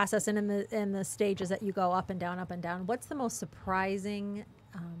this process and in the stages that you go up and down, what's the most surprising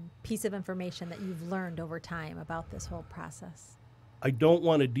piece of information that you've learned over time about this whole process? I don't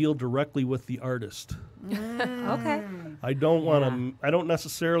want to deal directly with the artist. Okay. I don't want to. I don't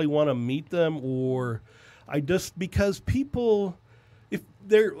necessarily want to meet them, or because people, if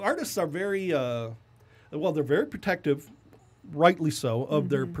their artists are very, they're very protective, rightly so, of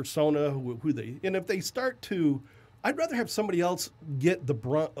their persona, who they, and if they start to, I'd rather have somebody else get the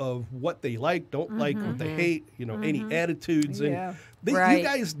brunt of what they like, don't like, what they hate, any attitudes, and you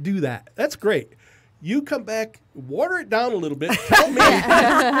guys do that. That's great. You come back, water it down a little bit. Tell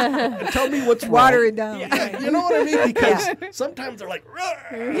me what's wrong. Water it down. Yeah, you know what I mean? Because sometimes they're like,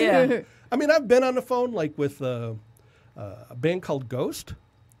 "Rrr." Yeah. I mean, I've been on the phone like with a band called Ghost.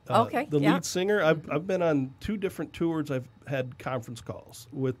 Okay. The lead singer. I've been on 2 different tours. I've had conference calls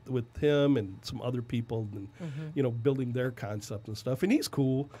with him and some other people, and building their concept and stuff. And he's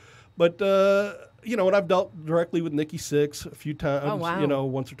cool, but and I've dealt directly with Nikki Sixx a few times. Oh, wow.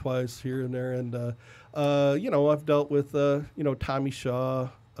 Once or twice here and there, and I've dealt with Tommy Shaw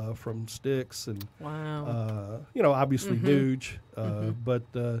from Styx, and obviously Dooge, but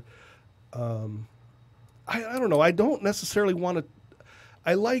I don't know. I don't necessarily want to.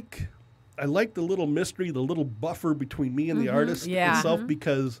 I like the little mystery, the little buffer between me and the artist itself,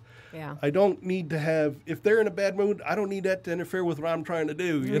 because I don't need to have, if they're in a bad mood, I don't need that to interfere with what I'm trying to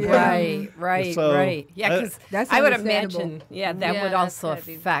do. Right. So, Yeah, because I would imagine, that would also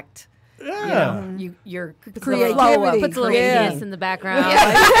affect. Your creativity. Puts a little penis in the background.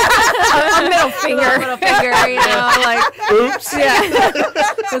 A middle finger. Oops.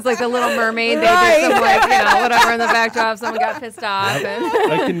 It's like the Little Mermaid. They did some whatever in the backdrop. Someone got pissed off. And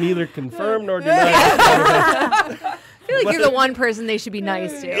I can neither confirm nor deny. I feel like you're the one person they should be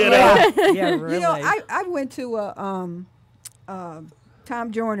nice to. Yeah, really. I went to Tom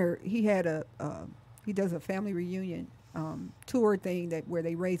Joyner. He had he does a family reunion tour thing where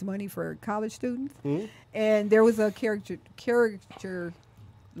they raise money for college students, and there was a caricature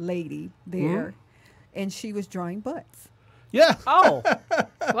lady there, and she was drawing butts. Yeah. Oh,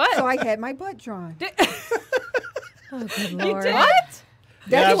 What? So I had my butt drawn. Oh, good Lord. What?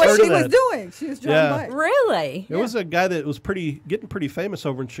 That's what she was doing. She was drawing butts. Really? There was a guy that was getting pretty famous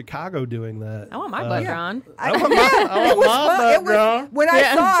over in Chicago doing that. I want my butt drawn. I want my butt drawn. When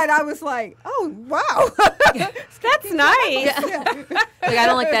I saw it, I was like, "Oh wow, that's nice." Like, I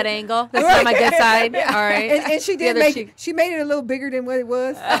don't like that angle. That's not my good side. All right. And she did she made it a little bigger than what it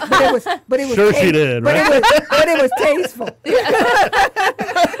was, but it was sure she did, right? But it was tasteful.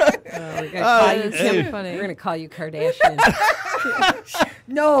 We're gonna call you Kardashian.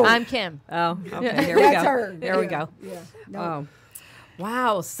 No, I'm Kim. Oh, okay. Here we That's go. her. There we go. Yeah. No. Oh,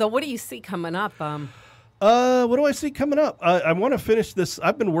 wow. So, what do you see coming up? What do I see coming up? I want to finish this.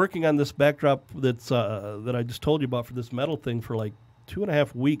 I've been working on this backdrop that I just told you about for this metal thing for like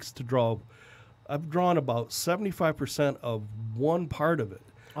 2.5 weeks to draw. I've drawn about 75% of one part of it.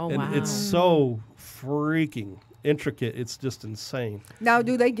 Oh, and wow. it's so freaking intricate. It's just insane. Now,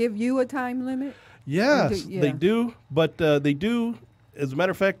 do they give you a time limit? Yes, yeah. they do. But they do. As a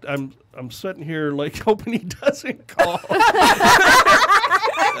matter of fact, I'm sitting here like hoping he doesn't call.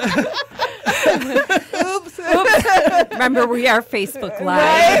 Oops. Remember, we are Facebook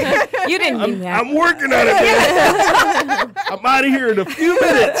Live. You didn't mean that. I'm working on it, man. I'm out of here in a few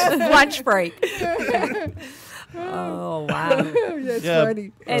minutes. Lunch break. Oh, wow. That's Yeah.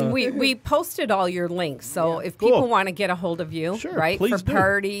 funny. And we posted all your links. So if Cool. people want to get a hold of you, Sure, right, please for do.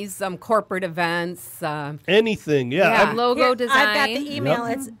 parties, corporate events. Anything, yeah. Yeah. I'm- Logo Here, design. I've got the email.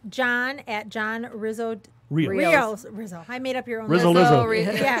 Yep. It's John at John Rizzo. Rios. Rizzo. I made up your own Rizzo list.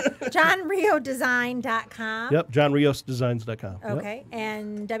 Lizzo. Yeah. JohnRioDesign.com. Yep, JohnRiosDesigns.com. Yep. Okay.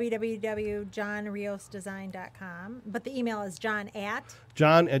 And www.johnriosdesign.com. But the email is John at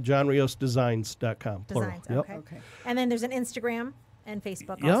John at JohnRiosDesigns.com. plural. Designs. Yep. Okay. And then there's an Instagram and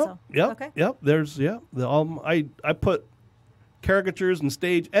Facebook Yep. also. Yep. Okay. Yep. There's I put caricatures and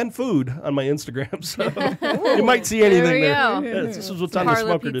stage and food on my Instagram, so you might see anything There we there. go. Yes, this is what's on the Parlor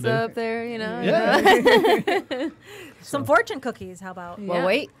smoker pizza today. up there, you know. Yeah. Some fortune cookies. How about? Well, Yeah.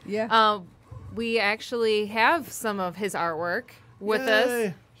 wait. Yeah. We actually have some of his artwork with us.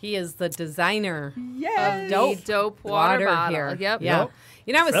 Yay. He is the designer Yes. of The dope water bottle. here. Yep. Yeah. Yep.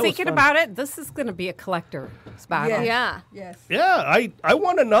 You know, I was That was thinking fun. about it. This is going to be a collector's bottle. Yes. Yeah. Yes. Yeah, I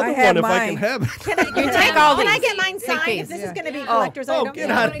want another I have one if I mine. can have it. Can I take all Can I these. get mine Take signed? these. If this Yeah. is going to be a collector's item. get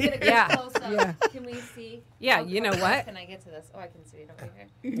Yeah. out I of want to here. get a good Yeah. close up. Yeah. Can we see? Yeah, Oh, you know what? Can I get to this? Oh, I can see it over here.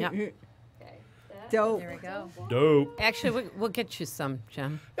 Yeah. Okay. Dope. There we go. Dope. Actually, we'll get you some,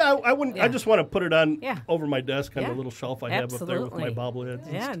 Jim. Yeah, I wouldn't. I Yeah. just want to put it on Yeah. over my desk on Yeah. the little shelf I have up there with my Absolutely. bobbleheads.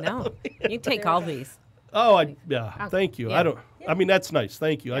 and Yeah, stuff. no. You can take all these. Oh, thank you. Yeah. I don't. I mean, that's nice.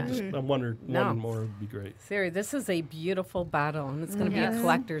 Thank you. I just Mm-hmm. I wondered No. one more would be great. Siri, this is a beautiful bottle, and it's going to be a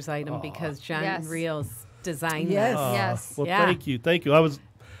collector's item because John Yes. Rios designed Yes. this. Yes. Well, Yeah. thank you. Thank you. I was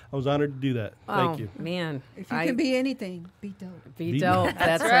honored to do that. Thank Oh, you. man. If you can be anything, be dope. Be Be dope. dope.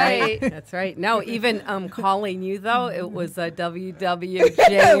 That's right. right. That's right. No, even calling you though, it was a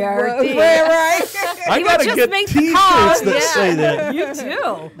WWJRD. Right. I He would gotta just get make the T-shirts call. that Yeah. say that. You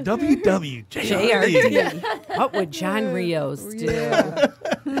too. WWJRD. JRD. What would John Rios do? Yeah.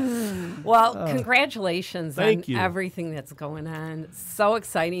 Well, congratulations Thank on you. everything that's going on. So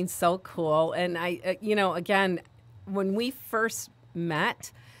exciting, so cool. And I, again, when we first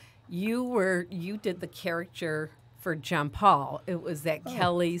met, you did the character for John Paul. It was at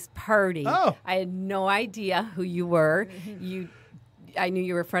Kelly's party. Oh. I had no idea who you were. I knew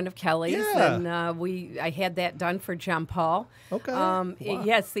you were a friend of Kelly's, Yeah. and I had that done for John Paul. Okay.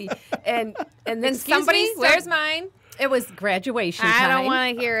 Yes, see, and then Excuse somebody me? Where's mine? It was graduation I time. don't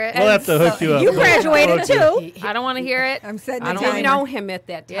want to hear it. We'll have to hook you up. You graduated too. I don't want to hear it. I'm setting I the don't timer. know him at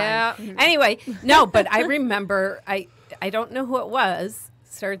that time. Yeah. Anyway, no, but I remember I don't know who it was.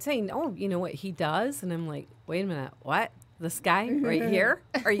 Started saying, "Oh, you know what he does?" And I'm like, "Wait a minute, what? This guy right here?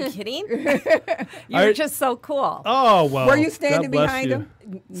 Are you kidding? You were just so cool." Oh well. Were you standing God bless behind you. him,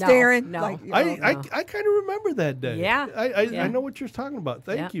 No, staring? no. Like, I kind of remember that day. Yeah. I Yeah. know what you're talking about.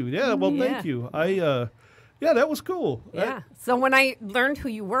 Thank Yeah. you. Yeah. Well, Yeah. thank you. Yeah, that was cool. Yeah. So when I learned who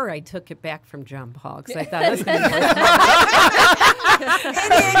you were, I took it back from John Paul because I thought it was going to be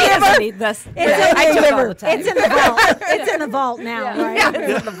He doesn't need this. I took all the time. It's in the vault. It's in the vault now, right? Yeah,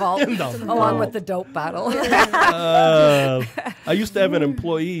 it's in the vault, In the along vault. with the dope bottle. I used to have an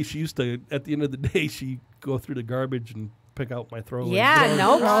employee. She used to, at the end of the day, she'd go through the garbage and pick out my throwaway. Yeah,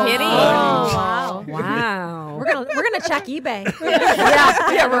 no kidding. wow. Wow. We're gonna check eBay.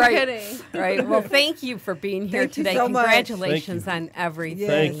 yeah, No right. kidding. Right. Well, thank you for being here Thank you today. so much. Congratulations on everything.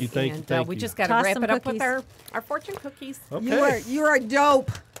 Thank you, thank you, And, thank we you. just got to Toss wrap some it up with cookies. our fortune cookies. Okay. you are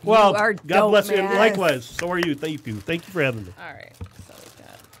dope. Well, are God dope, bless you. man. And likewise. So are you. Thank you. Thank you for having me. All right. So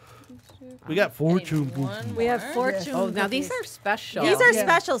We got fortune. one We have more. fortune. Oh, now these cookies. are special. These are Yeah.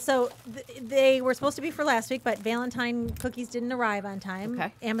 special. So they were supposed to be for last week, but Valentine cookies didn't arrive on time.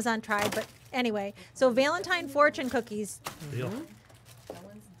 Okay. Amazon tried, but anyway. So Valentine fortune cookies. Deal. That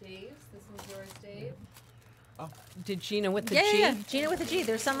one's Dave's. This one's yours, Dave. Did Gina with the Yeah, G? yeah, yeah. Gina with a G.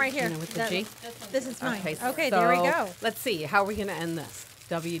 There's some right here. Gina with the That- G? This is mine. Okay, Okay, there we so go. Let's see. How are we going to end this?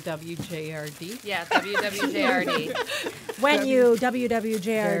 WWJRD? Yeah, WWJRD. When you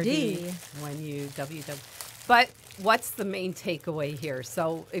WWJRD. When you WW. But what's the main takeaway here?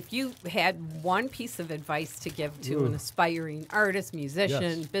 So if you had one piece of advice to give to an aspiring artist,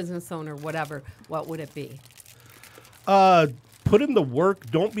 musician, Yes. business owner, whatever, what would it be? Put in the work.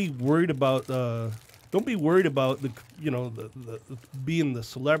 Don't be worried about. Don't be worried about the being the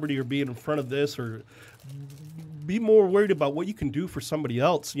celebrity or being in front of this or be more worried about what you can do for somebody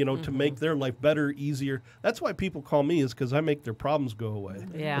else, you know, to make their life better, easier. That's why people call me, is because I make their problems go away.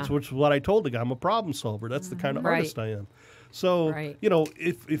 Yeah. That's which is what I told the guy. I'm a problem solver. That's the kind of artist I am. So, you know,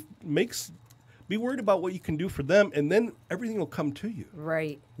 if be worried about what you can do for them, and then everything will come to you.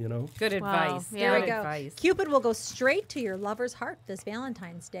 Right. You know? Good advice. There we go. Advice. Cupid will go straight to your lover's heart this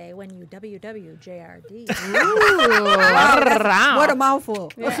Valentine's Day when you WWJRD. What a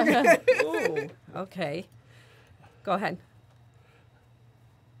mouthful. Ooh, okay. Go ahead.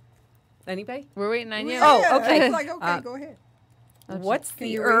 Anybody? We're waiting on you. Oh, okay. It's like, okay, go ahead. What's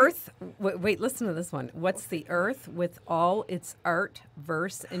the earth? Wait, listen to this one. What's the earth with all its art,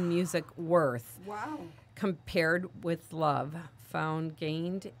 verse, and music worth? Wow. Compared with love, found,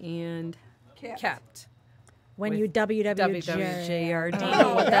 gained, and kept. When you WWJRD.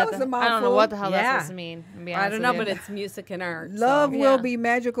 That was a mouthful. I don't know what the hell that's supposed to mean. To be I honest don't know, with but you. it's music and art. Love will be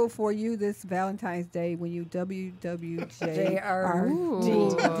magical for you this Valentine's Day when you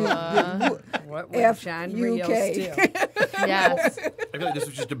WWJRD. What would John Rios do? Yes. I feel like this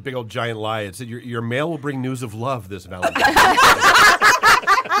was just a big old giant lie. It said your mail will bring news of love this Valentine's.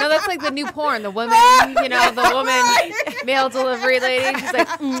 No, that's like the new porn. The woman, you know, the woman mail delivery lady. She's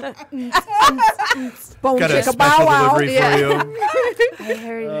like, Boom, Got a chicka, special bow wow. delivery for you. I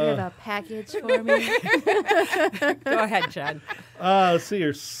heard you have a package for me. Go ahead, John. Let's see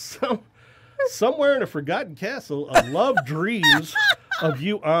here. Somewhere in a forgotten castle, a love dreams of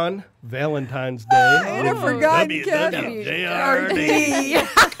you on Valentine's Day. In a forgotten castle. WWJRD.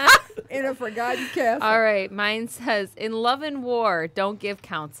 In a forgotten castle. All right. Mine says, in love and war, don't give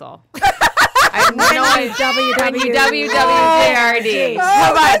counsel. I know WWJRD.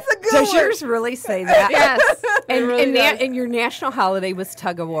 That's a good Does one. yours really say that? Yes. And, really and your national holiday was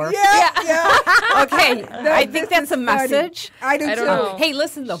tug of war. Yeah. Okay, I think that's a message. I do I too. don't know. Hey,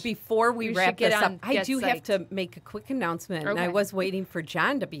 listen though. Before we We wrap should get this up, on I Get do have Psyched. to make a quick announcement. And I Okay. was waiting for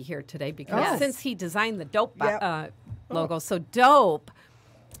John to be here today because Oh. since he designed the Dope Yep. logo, so Dope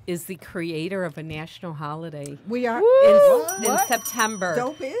is the creator of a national holiday We are. in September.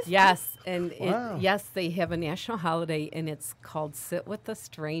 Dope is? Yes, and Wow. yes, they have a national holiday, and it's called Sit with a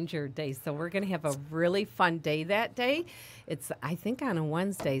Stranger Day. So we're going to have a really fun day that day. It's, I think, on a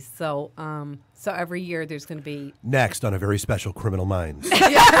Wednesday. So, so every year there's going to be Next on a very special Criminal Minds. no.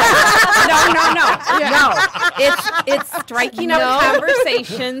 It's striking up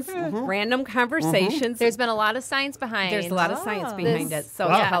conversations, random conversations. There's been a lot of science behind. There's a lot of science behind it. So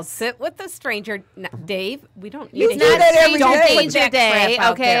Wow. it's called Sit with a Stranger. Dave, we don't need You to do hear that every Don't day. put Danger that Day, crap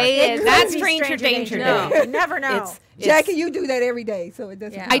out there. okay? It's It not could be Stranger Danger Day. No, you never know. Jackie, you do that every day, so it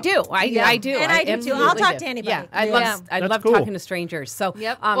doesn't. Yeah. I do. I do. And I do, too. I'll absolutely talk do. to anybody. Yeah, I Yeah. love That's talking cool. to strangers. So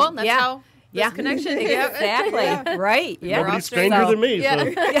Yep. Well, that's how yeah. connection. Exactly. Right. Yeah. Nobody's stranger than me. Yeah.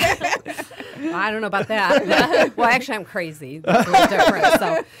 So. I don't know about that. Well, actually, I'm crazy. That's a little different.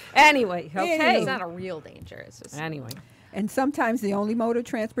 So anyway, okay. It's not a real danger. It's just Anyway. And sometimes the only mode of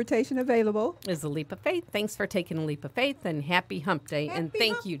transportation available. Is a leap of faith. Thanks for taking a leap of faith, and happy hump day. And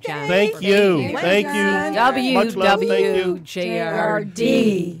thank you, John. Thank for you. being here. Thank you. Much love. Thank you.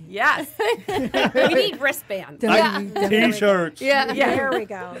 WWJRD. Yes. We need wristbands. T-shirts. yeah. There we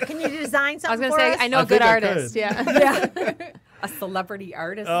go. Can you design I was something gonna for say us? I know I a good think I artist. could. Yeah. A celebrity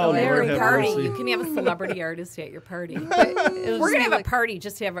artist. Oh, at Lord your have party. mercy. You can have a celebrity artist at your party. We're gonna have a party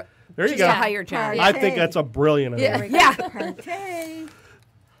just to have There you just go. to hire John. I think that's a brilliant idea. Yeah. Yeah. Party.